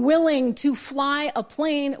they were willing to fly a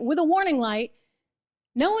plane with a warning light,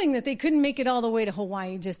 knowing that they couldn't make it all the way to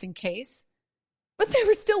Hawaii just in case. But they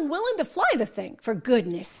were still willing to fly the thing, for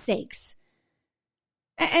goodness sakes.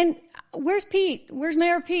 And where's Pete? Where's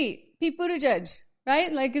Mayor Pete? Pete Buttigieg,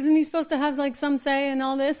 right? Isn't he supposed to have some say in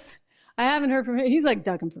all this? I haven't heard from him. He's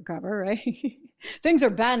ducking for cover, right? Things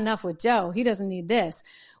are bad enough with Joe. He doesn't need this.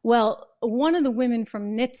 Well, one of the women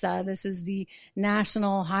from NHTSA, this is the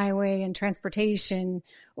National Highway and Transportation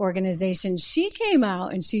Organization, she came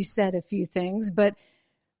out and she said a few things, but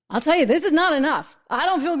I'll tell you, this is not enough. I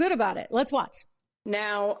don't feel good about it. Let's watch.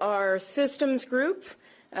 Now, our systems group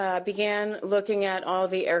began looking at all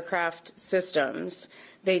the aircraft systems.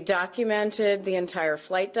 They documented the entire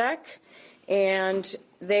flight deck, and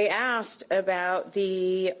they asked about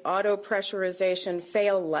the auto pressurization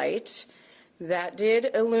fail light that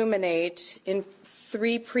did illuminate in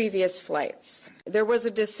 3 previous flights. There was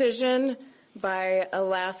a decision by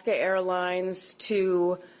Alaska Airlines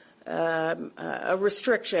to a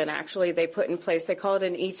restriction, actually, they put in place. They call it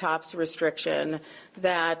an ETOPS restriction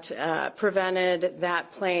that prevented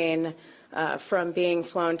that plane from being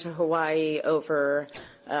flown to Hawaii over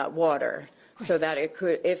water, so that it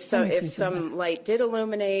could, if some light did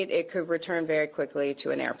illuminate, it could return very quickly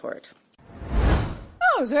to an airport.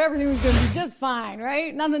 Oh, so everything was going to be just fine,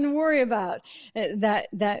 right? Nothing to worry about.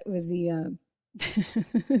 That was the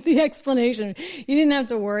the explanation. You didn't have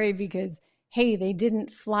to worry because, hey, they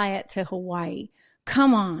didn't fly it to Hawaii.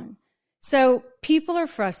 Come on. So people are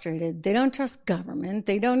frustrated. They don't trust government.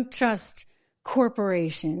 They don't trust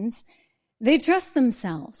corporations. They trust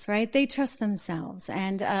themselves, right? They trust themselves.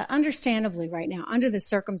 And understandably right now, under the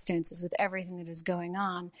circumstances with everything that is going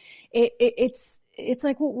on, it's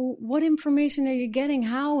like, what information are you getting?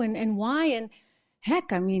 How and why? And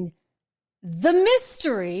heck, I mean, the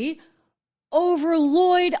mystery over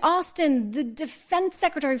Lloyd Austin, the defense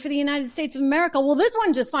secretary for the United States of America. Well, this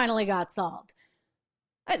one just finally got solved.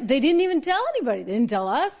 They didn't even tell anybody. They didn't tell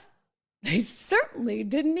us. They certainly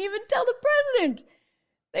didn't even tell the president.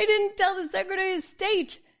 They didn't tell the Secretary of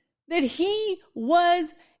State that he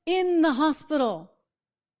was in the hospital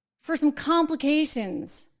for some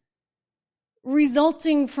complications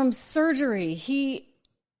resulting from surgery. He,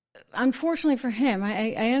 unfortunately for him,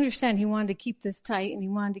 I understand he wanted to keep this tight and he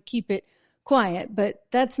wanted to keep it quiet, but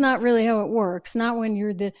that's not really how it works. Not when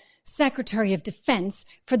you're the Secretary of Defense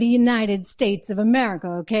for the United States of America,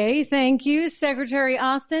 okay? Thank you, Secretary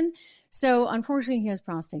Austin. So unfortunately, he has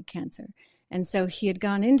prostate cancer. And so he had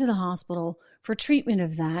gone into the hospital for treatment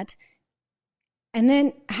of that and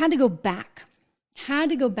then had to go back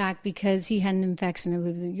because he had an infection. It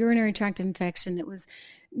was a urinary tract infection that was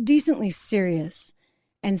decently serious.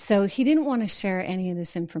 And so he didn't want to share any of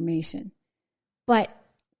this information. But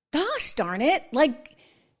gosh darn it, like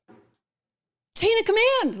chain of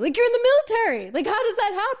command, like you're in the military. Like, how does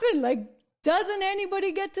that happen? Like, doesn't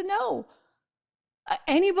anybody get to know?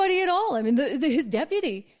 Anybody at all? I mean, his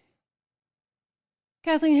deputy,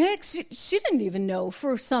 Kathleen Hicks, she didn't even know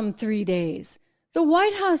for some 3 days. The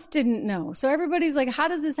White House didn't know. So everybody's like, how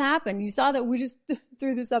does this happen? You saw that we just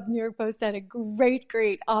threw this up. New York Post had a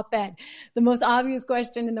great op-ed. The most obvious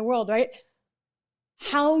question in the world, right?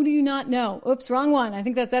 How do you not know? Oops, wrong one. I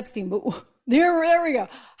think that's Epstein, but there we go.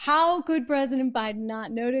 How could President Biden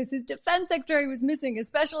not notice his defense secretary was missing,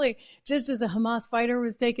 especially just as a Hamas fighter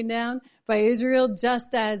was taken down by Israel,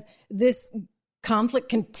 just as this conflict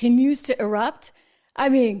continues to erupt? I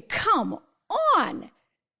mean, come on.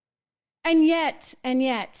 And yet,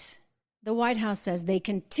 the White House says they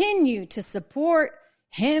continue to support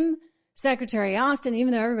him, Secretary Austin,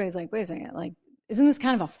 even though everybody's like, wait a second, like, isn't this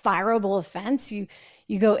kind of a fireable offense? You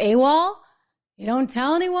go AWOL, you don't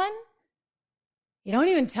tell anyone, you don't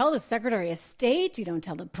even tell the Secretary of State, you don't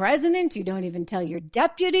tell the president, you don't even tell your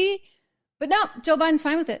deputy. But no, Joe Biden's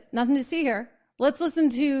fine with it. Nothing to see here. Let's listen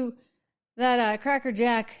to that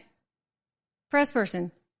crackerjack press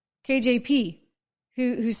person, KJP,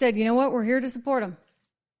 who said, you know what, we're here to support him.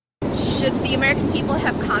 Should the American people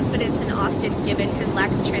have confidence in Austin given his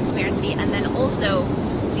lack of transparency? And then also,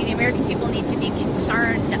 do the American people need to be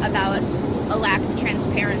concerned about a lack of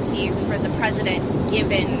transparency for the president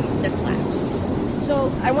given this lapse?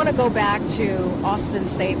 So I want to go back to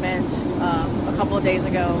Austin's statement a couple of days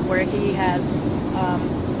ago where he has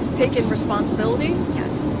taken responsibility.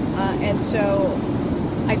 Yeah. And so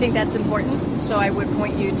I think that's important. So I would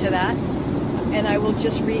point you to that. And I will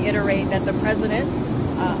just reiterate that the president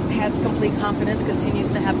has complete confidence, continues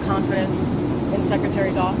to have confidence in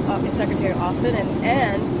Secretary Austin.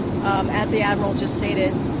 And as the Admiral just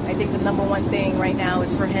stated, I think the number one thing right now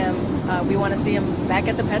is for him, we want to see him back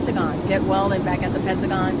at the Pentagon, get well and back at the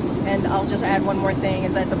Pentagon. And I'll just add one more thing,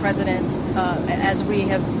 is that the president, as we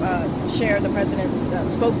have shared, the president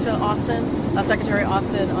spoke to Austin, Secretary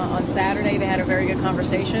Austin on Saturday. They had a very good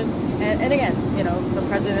conversation. And again, you know, the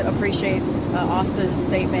president appreciate Austin's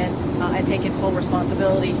statement and taking full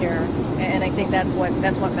responsibility here. And I think that's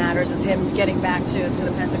what matters, is him getting back to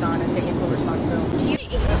the Pentagon and taking full responsibility.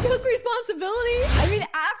 He took responsibility. I mean,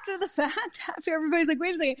 after the fact, after everybody's like,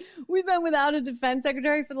 wait a second, we've been without a defense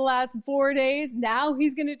secretary for the last 4 days. Now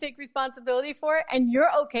he's going to take responsibility for it. And you're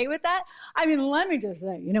okay with that? I mean, let me just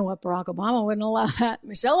say, you know what? Barack Obama wouldn't allow that.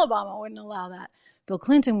 Michelle Obama wouldn't allow that. Bill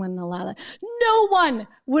Clinton wouldn't allow that. No one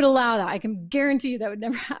would allow that. I can guarantee you that would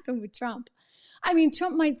never happen with Trump. I mean,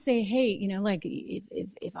 Trump might say, hey, you know, like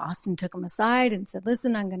if Austin took him aside and said,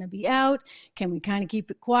 listen, I'm going to be out. Can we kind of keep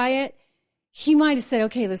it quiet? He might have said,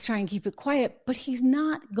 okay, let's try and keep it quiet. But he's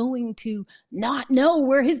not going to not know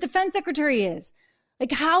where his defense secretary is.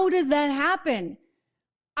 Like, how does that happen?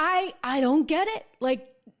 I don't get it. Like,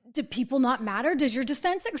 do people not matter? Does your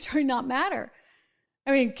defense secretary not matter?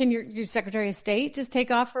 I mean, can your Secretary of State just take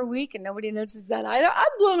off for a week and nobody notices that either?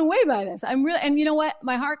 I'm blown away by this. I'm really, and you know what?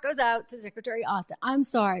 My heart goes out to Secretary Austin. I'm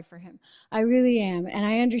sorry for him. I really am. And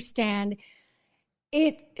I understand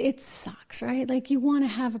it sucks, right? Like, you want to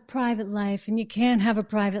have a private life and you can't have a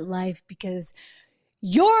private life because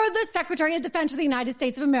you're the Secretary of Defense of the United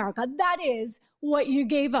States of America. That is what you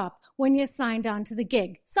gave up when you signed on to the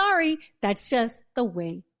gig. Sorry, that's just the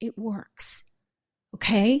way it works.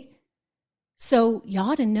 Okay? So you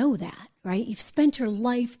ought to know that, right? You've spent your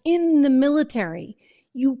life in the military.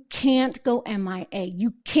 You can't go MIA.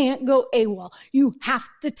 You can't go AWOL. You have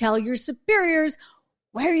to tell your superiors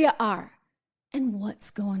where you are and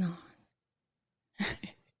what's going on.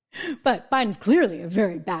 But Biden's clearly a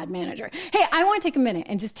very bad manager. Hey, I want to take a minute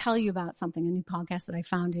and just tell you about something, a new podcast that I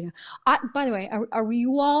found. By the way, are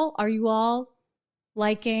you all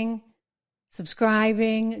liking,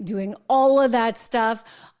 subscribing, doing all of that stuff?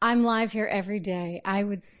 I'm live here every day. I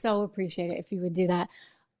would so appreciate it if you would do that.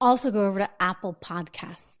 Also, go over to Apple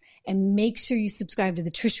Podcasts and make sure you subscribe to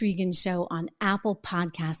the Trish Regan Show on Apple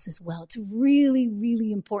Podcasts as well. It's really,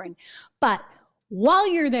 really important. But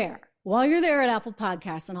while you're there at Apple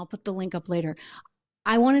Podcasts, and I'll put the link up later,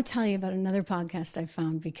 I want to tell you about another podcast I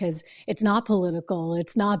found, because it's not political,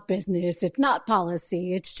 it's not business, it's not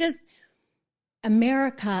policy. It's just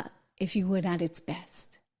America, if you would, at its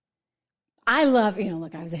best. I love,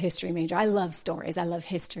 look, I was a history major. I love stories. I love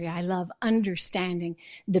history. I love understanding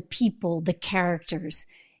the people, the characters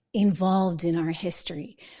involved in our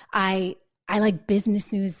history. I like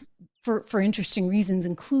business news for interesting reasons,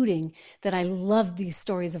 including that I love these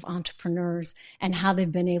stories of entrepreneurs and how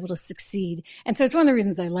they've been able to succeed. And so it's one of the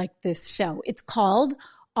reasons I like this show. It's called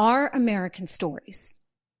Our American Stories.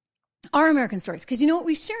 Our American Stories. Because you know what?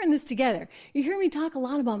 We share in this together. You hear me talk a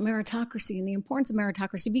lot about meritocracy and the importance of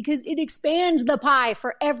meritocracy because it expands the pie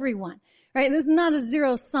for everyone, right? This is not a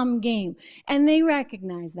zero-sum game. And they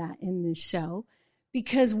recognize that in this show,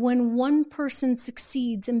 because when one person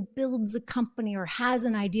succeeds and builds a company or has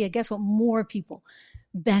an idea, guess what? More people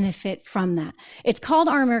benefit from that. It's called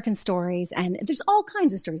Our American Stories, and there's all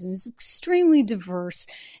kinds of stories, and it's extremely diverse.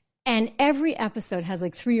 And every episode has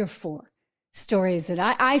like 3 or 4 stories that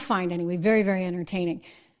I find anyway very, very entertaining.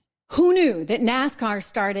 Who knew that NASCAR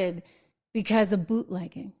started because of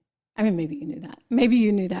bootlegging? I mean, maybe you knew that. Maybe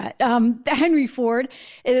you knew that. Henry Ford,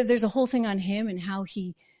 there's a whole thing on him and how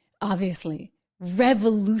he obviously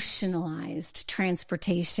revolutionized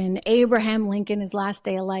transportation. Abraham Lincoln, his last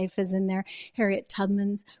day of life is in there. Harriet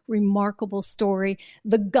Tubman's remarkable story.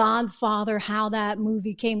 The Godfather, how that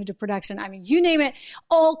movie came into production. I mean, you name it,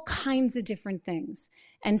 all kinds of different things.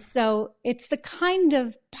 And so it's the kind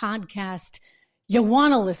of podcast you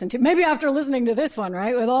want to listen to. Maybe after listening to this one,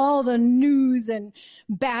 right? With all the news and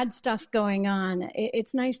bad stuff going on,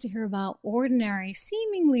 it's nice to hear about ordinary,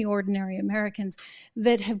 seemingly ordinary Americans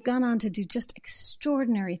that have gone on to do just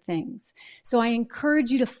extraordinary things. So I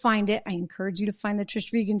encourage you to find it. I encourage you to find the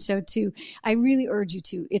Trish Regan Show too. I really urge you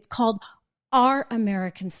to. It's called Our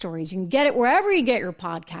American Stories. You can get it wherever you get your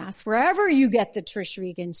podcasts, wherever you get the Trish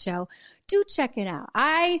Regan Show. Do check it out.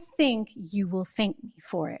 I think you will thank me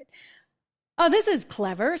for it. Oh, this is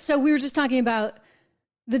clever. So we were just talking about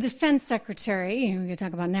the defense secretary. We're going to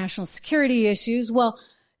talk about national security issues. Well,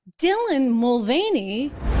 Dylan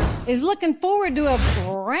Mulvaney is looking forward to a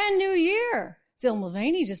brand new year. Dylan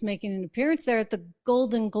Mulvaney just making an appearance there at the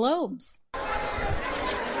Golden Globes. Dylan,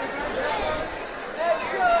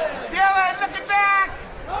 look at back!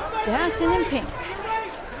 Dashing in pink.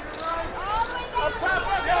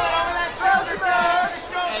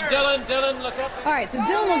 Dylan, look up. All right, so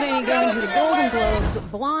Dylan Mulvaney going to the Golden Globes,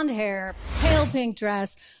 blonde hair, pale pink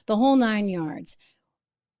dress, the whole 9 yards.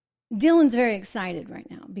 Dylan's very excited right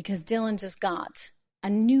now because Dylan just got a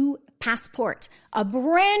new passport, a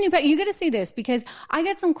brand new passport. You got to see this because I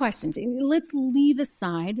got some questions. Let's leave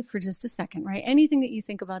aside for just a second, right? Anything that you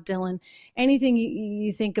think about Dylan, anything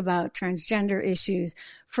you think about transgender issues,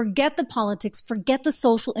 forget the politics, forget the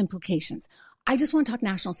social implications. I just want to talk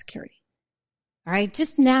national security. All right,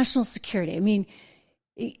 just national security. I mean,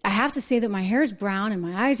 I have to say that my hair is brown and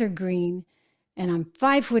my eyes are green and I'm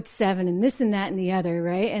 5'7" and this and that and the other,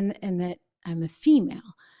 right? And that I'm a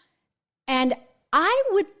female. And I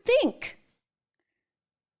would think,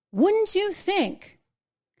 wouldn't you think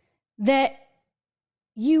that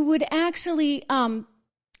you would actually kind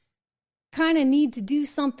of need to do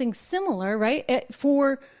something similar, right,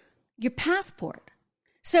 for your passport?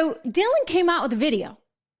 So Dylan came out with a video.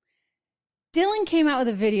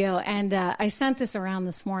 And I sent this around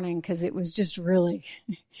this morning because it was just really,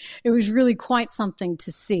 quite something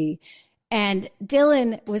to see. And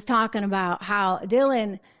Dylan was talking about how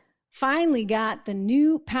Dylan finally got the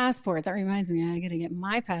new passport. That reminds me, I got to get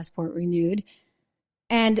my passport renewed.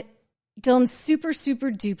 And Dylan's super,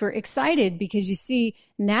 super duper excited because you see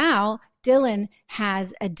now Dylan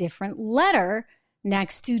has a different letter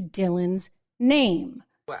next to Dylan's name.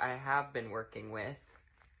 What I have been working with.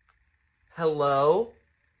 Hello?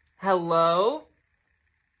 Hello?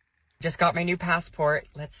 Just got my new passport.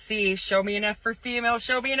 Let's see. Show me an F for female.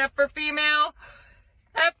 Show me an F for female.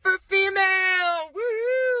 F for female.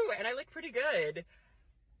 Woohoo! And I look pretty good.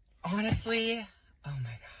 Honestly, oh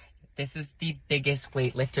my God. this is the biggest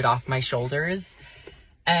weight lifted off my shoulders.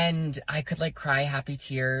 And I could like cry happy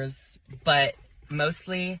tears, but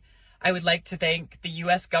mostly I would like to thank the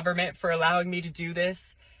US government for allowing me to do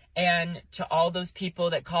this. And to all those people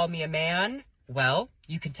that call me a man, well,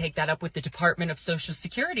 you can take that up with the Department of Social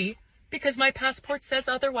Security because my passport says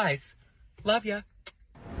otherwise. Love ya.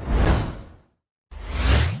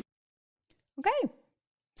 Okay,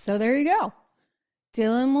 so there you go.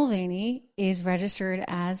 Dylan Mulvaney is registered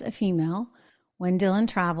as a female. When Dylan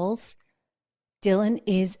travels, Dylan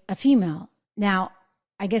is a female. Now,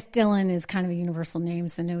 I guess Dylan is kind of a universal name,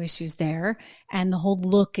 so no issues there. And the whole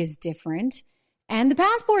look is different. And the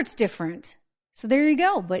passport's different. So there you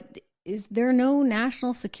go. But is there no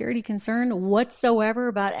national security concern whatsoever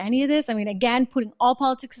about any of this? I mean, again, putting all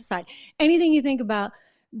politics aside, anything you think about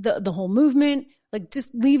the whole movement, like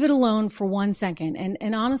just leave it alone for 1 second.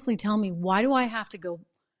 And honestly tell me, why do I have to go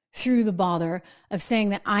through the bother of saying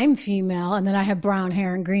that I'm female and that I have brown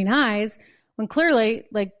hair and green eyes when clearly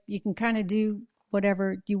like you can kind of do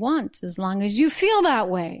whatever you want as long as you feel that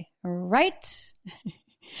way, right?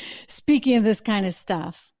 Speaking of this kind of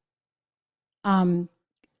stuff,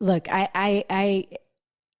 look, I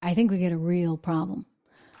think we get a real problem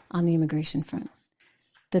on the immigration front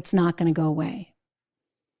that's not going to go away.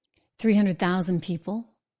 300,000 people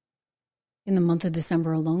in the month of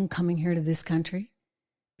December alone coming here to this country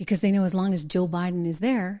because they know as long as Joe Biden is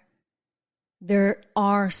there, there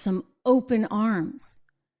are some open arms.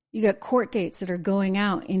 You got court dates that are going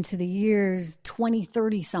out into the years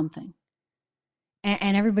 2030 something.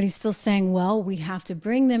 And everybody's still saying, well, we have to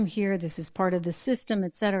bring them here. This is part of the system,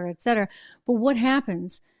 et cetera, et cetera. But what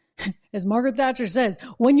happens, as Margaret Thatcher says,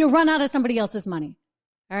 when you run out of somebody else's money?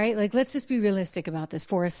 All right, like let's just be realistic about this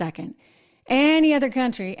for a second. Any other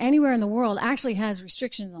country, anywhere in the world actually has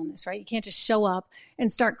restrictions on this, right? You can't just show up and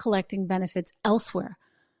start collecting benefits elsewhere.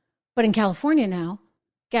 But in California now,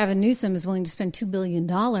 Gavin Newsom is willing to spend $2 billion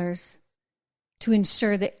to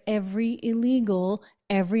ensure that every illegal,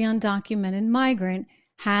 every undocumented migrant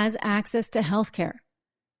has access to health care.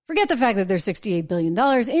 Forget the fact that there's $68 billion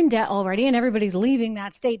in debt already and everybody's leaving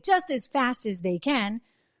that state just as fast as they can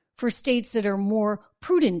for states that are more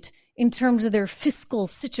prudent in terms of their fiscal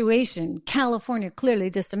situation. California, clearly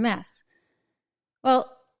just a mess.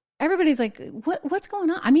 Well, everybody's like, what's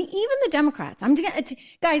going on? I mean, even the Democrats.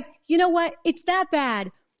 Guys, you know what? It's that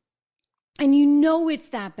bad. And you know it's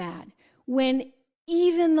that bad when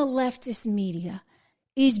even the leftist media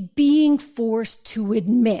is being forced to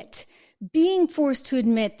admit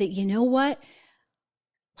that, you know what?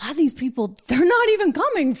 A lot of these people, they're not even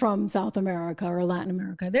coming from South America or Latin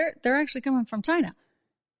America. They're actually coming from China.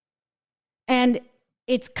 And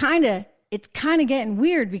it's kind of getting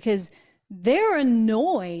weird because they're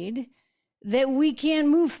annoyed that we can't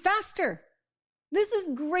move faster. This is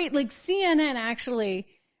great. Like CNN actually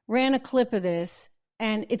ran a clip of this,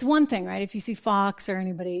 and it's one thing, right? If you see Fox or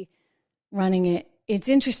anybody running it, it's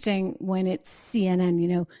interesting when it's CNN, you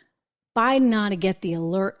know, Biden ought to get the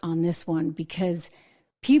alert on this one because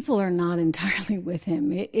people are not entirely with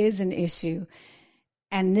him. It is an issue.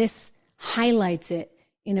 And this highlights it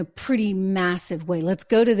in a pretty massive way. Let's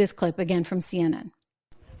go to this clip again from CNN.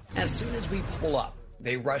 As soon as we pull up,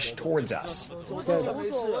 they rush towards us.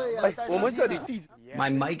 My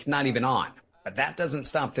mic not even on, but that doesn't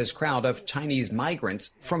stop this crowd of Chinese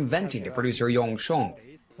migrants from venting to producer Yong Shong.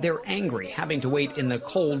 They're angry having to wait in the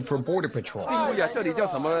cold for Border Patrol.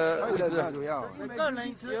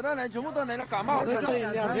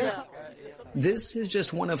 This is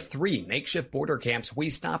just one of 3 makeshift border camps we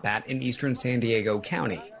stop at in eastern San Diego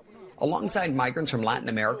County. Alongside migrants from Latin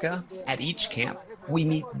America, at each camp, we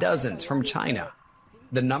meet dozens from China.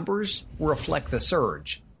 The numbers reflect the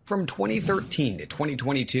surge. From 2013 to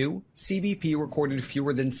 2022, CBP recorded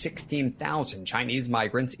fewer than 16,000 Chinese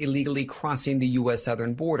migrants illegally crossing the U.S.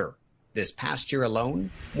 southern border. This past year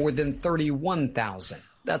alone, more than 31,000.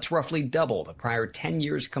 That's roughly double the prior 10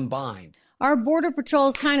 years combined. Our Border Patrol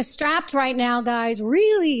is kind of strapped right now, guys,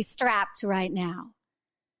 really strapped right now,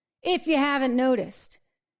 if you haven't noticed.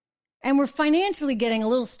 And we're financially getting a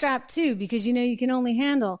little strapped too because, you know, you can only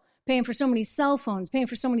handle paying for so many cell phones, paying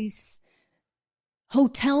for so many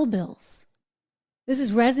hotel bills. This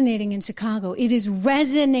is resonating in Chicago. It is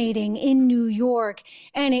resonating in New York.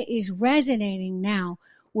 And it is resonating now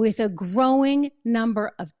with a growing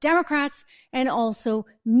number of Democrats and also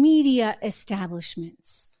media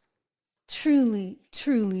establishments. Truly,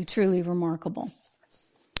 truly, truly remarkable.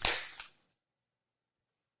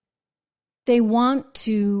 They want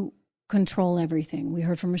to control everything. We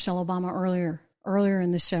heard from Michelle Obama earlier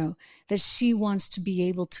in the show that she wants to be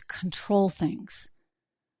able to control things.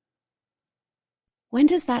 When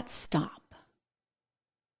does that stop?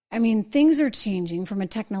 I mean, things are changing from a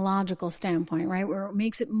technological standpoint, right? Where it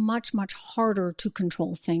makes it much, much harder to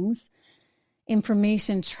control things.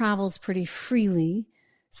 Information travels pretty freely.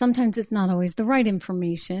 Sometimes it's not always the right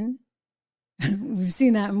information. We've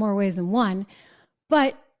seen that in more ways than one,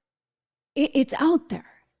 but it's out there.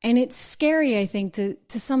 And it's scary, I think, to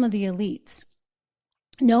some of the elites,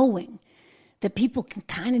 knowing that people can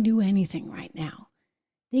kind of do anything right now.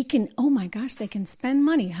 They can, oh my gosh, they can spend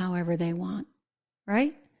money however they want,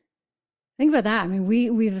 right? Think about that. I mean,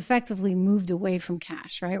 we've effectively moved away from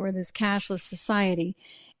cash, right? We're this cashless society.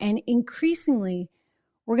 And increasingly,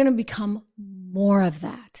 we're going to become more of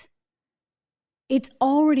that. It's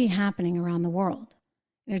already happening around the world.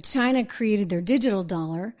 You know, China created their digital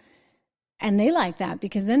dollar, and they like that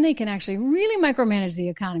because then they can actually really micromanage the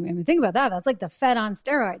economy. I mean, think about that. That's like the Fed on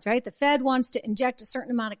steroids, right? The Fed wants to inject a certain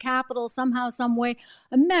amount of capital somehow, some way.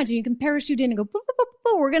 Imagine you can parachute in and go, boop, boop, boop,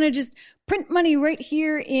 boop. We're going to just print money right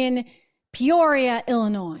here in Peoria,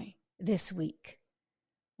 Illinois this week.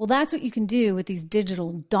 Well, that's what you can do with these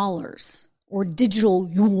digital dollars or digital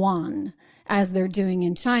yuan, as they're doing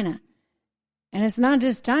in China. And it's not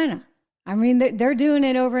just China. I mean, they're doing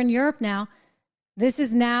it over in Europe now. This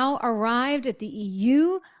has now arrived at the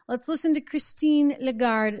EU. Let's listen to Christine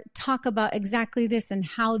Lagarde talk about exactly this and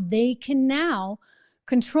how they can now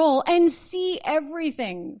control and see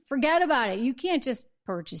everything. Forget about it. You can't just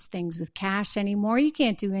purchase things with cash anymore. You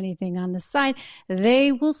can't do anything on the side.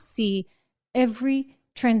 They will see every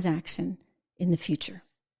transaction in the future.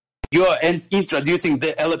 You're introducing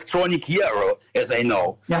the electronic euro, as I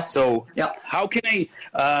know. Yeah. So yeah. How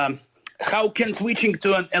can switching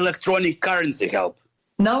to an electronic currency help?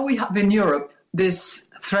 Now we have in Europe this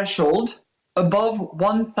threshold. Above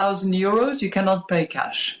 1,000 euros, you cannot pay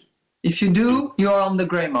cash. If you do, you are on the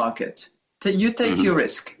gray market. You take your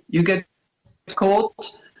risk. You get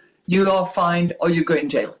caught, you are fined, or you go in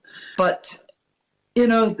jail. But you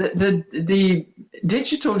know, the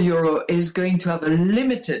digital euro is going to have a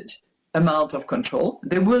limited amount of control.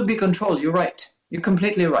 There will be control. You're right. You're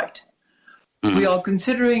completely right. We are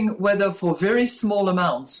considering whether for very small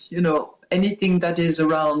amounts, you know, anything that is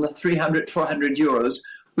around 300, 400 euros,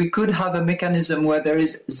 we could have a mechanism where there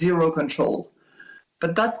is zero control.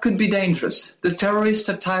 But that could be dangerous. The terrorist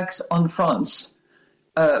attacks on France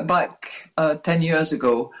back 10 years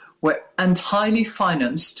ago were entirely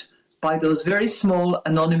financed by those very small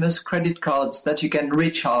anonymous credit cards that you can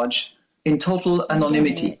recharge in total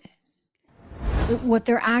anonymity. What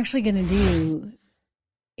they're actually going to do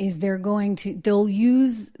is they'll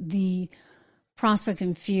use the prospect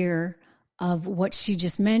and fear of what she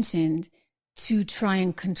just mentioned to try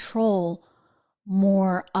and control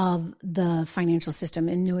more of the financial system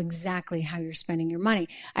and know exactly how you're spending your money.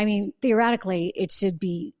 I mean, theoretically, it should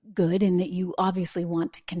be good in that you obviously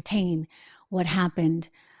want to contain what happened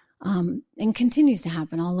and continues to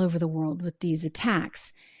happen all over the world with these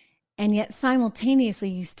attacks. And yet simultaneously,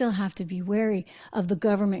 you still have to be wary of the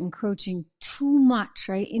government encroaching too much,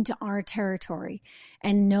 right, into our territory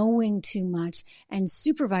and knowing too much and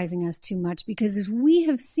supervising us too much. Because as we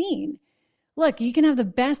have seen, look, you can have the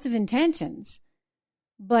best of intentions,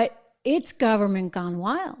 but it's government gone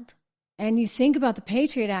wild. And you think about the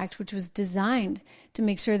Patriot Act, which was designed to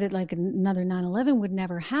make sure that like another 9/11 would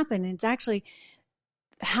never happen. And it's actually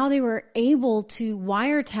how they were able to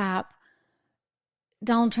wiretap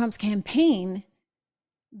Donald Trump's campaign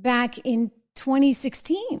back in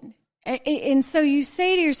 2016. And so you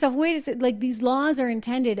say to yourself, wait a second, like these laws are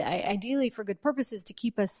intended ideally for good purposes to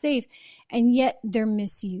keep us safe, and yet they're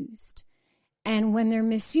misused. And when they're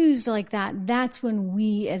misused like that, that's when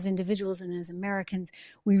we as individuals and as Americans,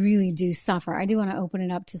 we really do suffer. I do want to open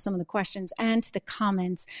it up to some of the questions and to the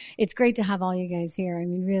comments. It's great to have all you guys here. I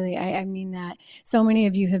mean, really, I mean that. So many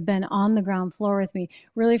of you have been on the ground floor with me,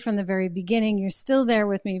 really from the very beginning. You're still there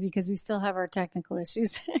with me because we still have our technical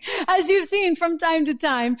issues, as you've seen from time to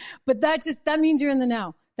time. But that means you're in the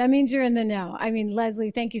know. That means you're in the know. I mean,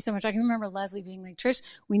 Leslie, thank you so much. I can remember Leslie being like, Trish,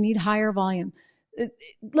 we need higher volume.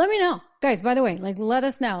 Let me know, guys, by the way, like, let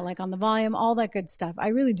us know, like on the volume, all that good stuff. I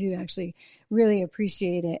really do actually really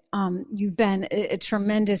appreciate it. You've been a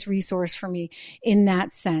tremendous resource for me in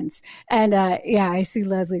that sense. And, yeah, I see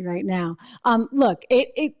Leslie right now. Look,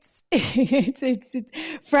 it's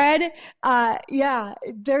Fred. Yeah,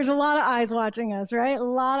 there's a lot of eyes watching us, right? A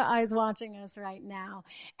lot of eyes watching us right now.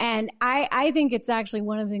 And I think it's actually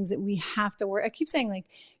one of the things that we have to work. I keep saying, like,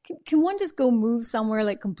 can one just go move somewhere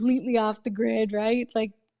like completely off the grid, right?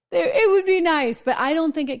 Like it would be nice, but I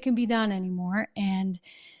don't think it can be done anymore. And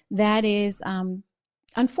that is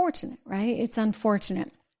unfortunate, right? It's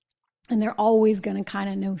unfortunate. And they're always going to kind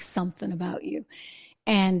of know something about you.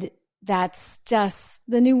 And that's just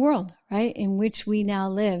the new world, right? In which we now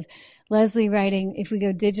live. Leslie writing, if we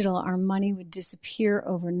go digital, our money would disappear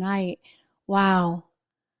overnight. Wow.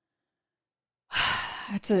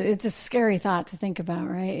 It's a scary thought to think about,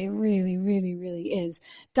 right? It really, really, really is.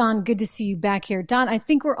 Don, good to see you back here. Don, I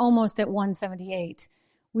think we're almost at 178.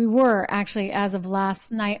 We were actually, as of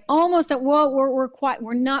last night, almost at, well,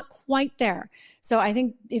 we're not quite there. So I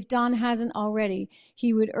think if Don hasn't already,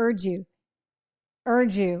 he would urge you.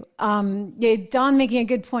 Yeah, Don making a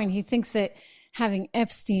good point. He thinks that having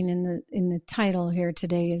Epstein in the title here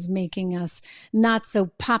today is making us not so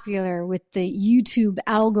popular with the YouTube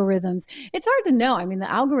algorithms. It's hard to know. I mean, the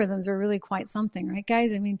algorithms are really quite something, right,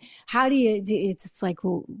 guys? I mean, how do you? It's like,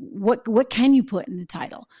 well, what can you put in the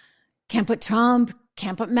title? Can't put Trump.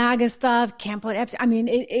 Can't put MAGA stuff. Can't put Epstein. I mean,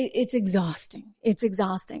 it's exhausting. It's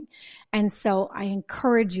exhausting. And so I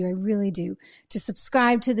encourage you, I really do, to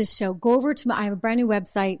subscribe to this show. Go over to I have a brand new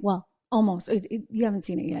website. Well, almost. You haven't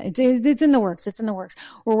seen it yet. It's in the works. It's in the works.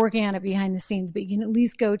 We're working on it behind the scenes, but you can at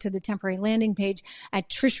least go to the temporary landing page at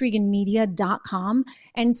trishreganmedia.com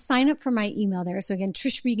and sign up for my email there. So again,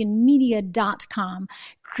 trishreganmedia.com.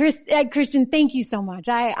 Christian, thank you so much.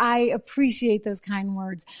 I appreciate those kind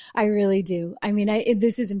words. I really do. I mean,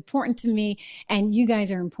 this is important to me, and you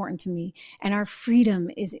guys are important to me, and our freedom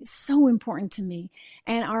is so important to me,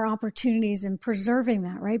 and our opportunities in preserving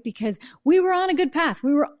that, right? Because we were on a good path.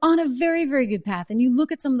 We were on a very, very good path. And you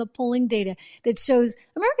look at some of the polling data that shows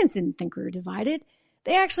Americans didn't think we were divided.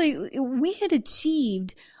 We had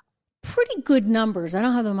achieved pretty good numbers. I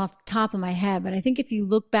don't have them off the top of my head, but I think if you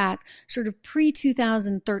look back sort of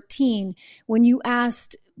pre-2013, when you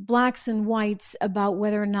asked blacks and whites about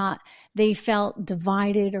whether or not they felt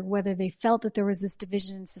divided or whether they felt that there was this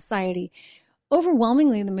division in society,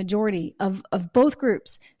 overwhelmingly the majority of both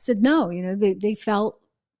groups said no. They felt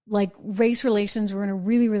like race relations were in a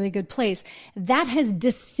really, really good place. That has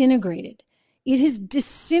disintegrated. It has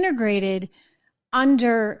disintegrated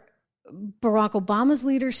under Barack Obama's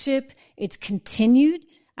leadership. It's continued.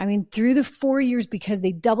 I mean, through the 4 years, because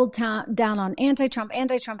they doubled down on anti-Trump. And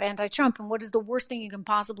what is the worst thing you can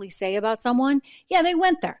possibly say about someone? Yeah, they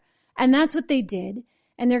went there. And that's what they did.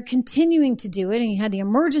 And they're continuing to do it. And you had the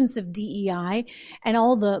emergence of DEI and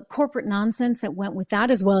all the corporate nonsense that went with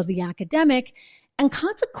that, as well as the academic. And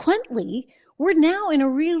consequently, we're now in a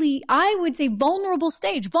really, I would say, vulnerable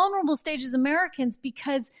stage as Americans,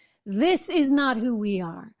 because this is not who we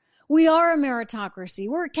are. We are a meritocracy.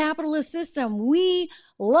 We're a capitalist system. We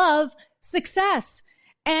love success,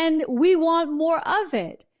 and we want more of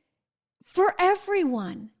it for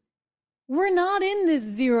everyone. We're not in this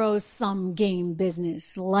zero-sum game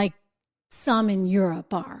business like some in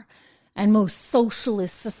Europe are, and most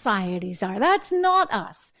socialist societies are. That's not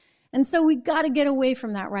us. And so we got to get away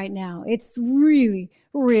from that right now. It's really,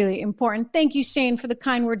 really important. Thank you, Shane, for the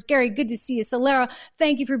kind words. Gary, good to see you. Solera,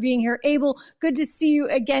 thank you for being here. Abel, good to see you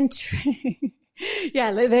again.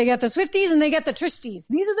 Yeah, they got the Swifties and they got the Trishties.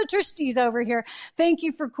 These are the Trishties over here. Thank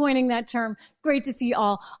you for coining that term. Great to see you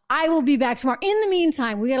all. I will be back tomorrow. In the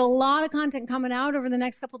meantime, we got a lot of content coming out over the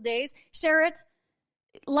next couple of days. Share it,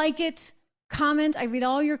 like it, comment. I read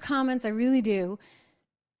all your comments. I really do.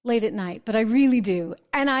 Late at night, but I really do.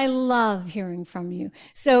 And I love hearing from you.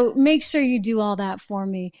 So make sure you do all that for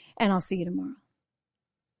me, and I'll see you tomorrow.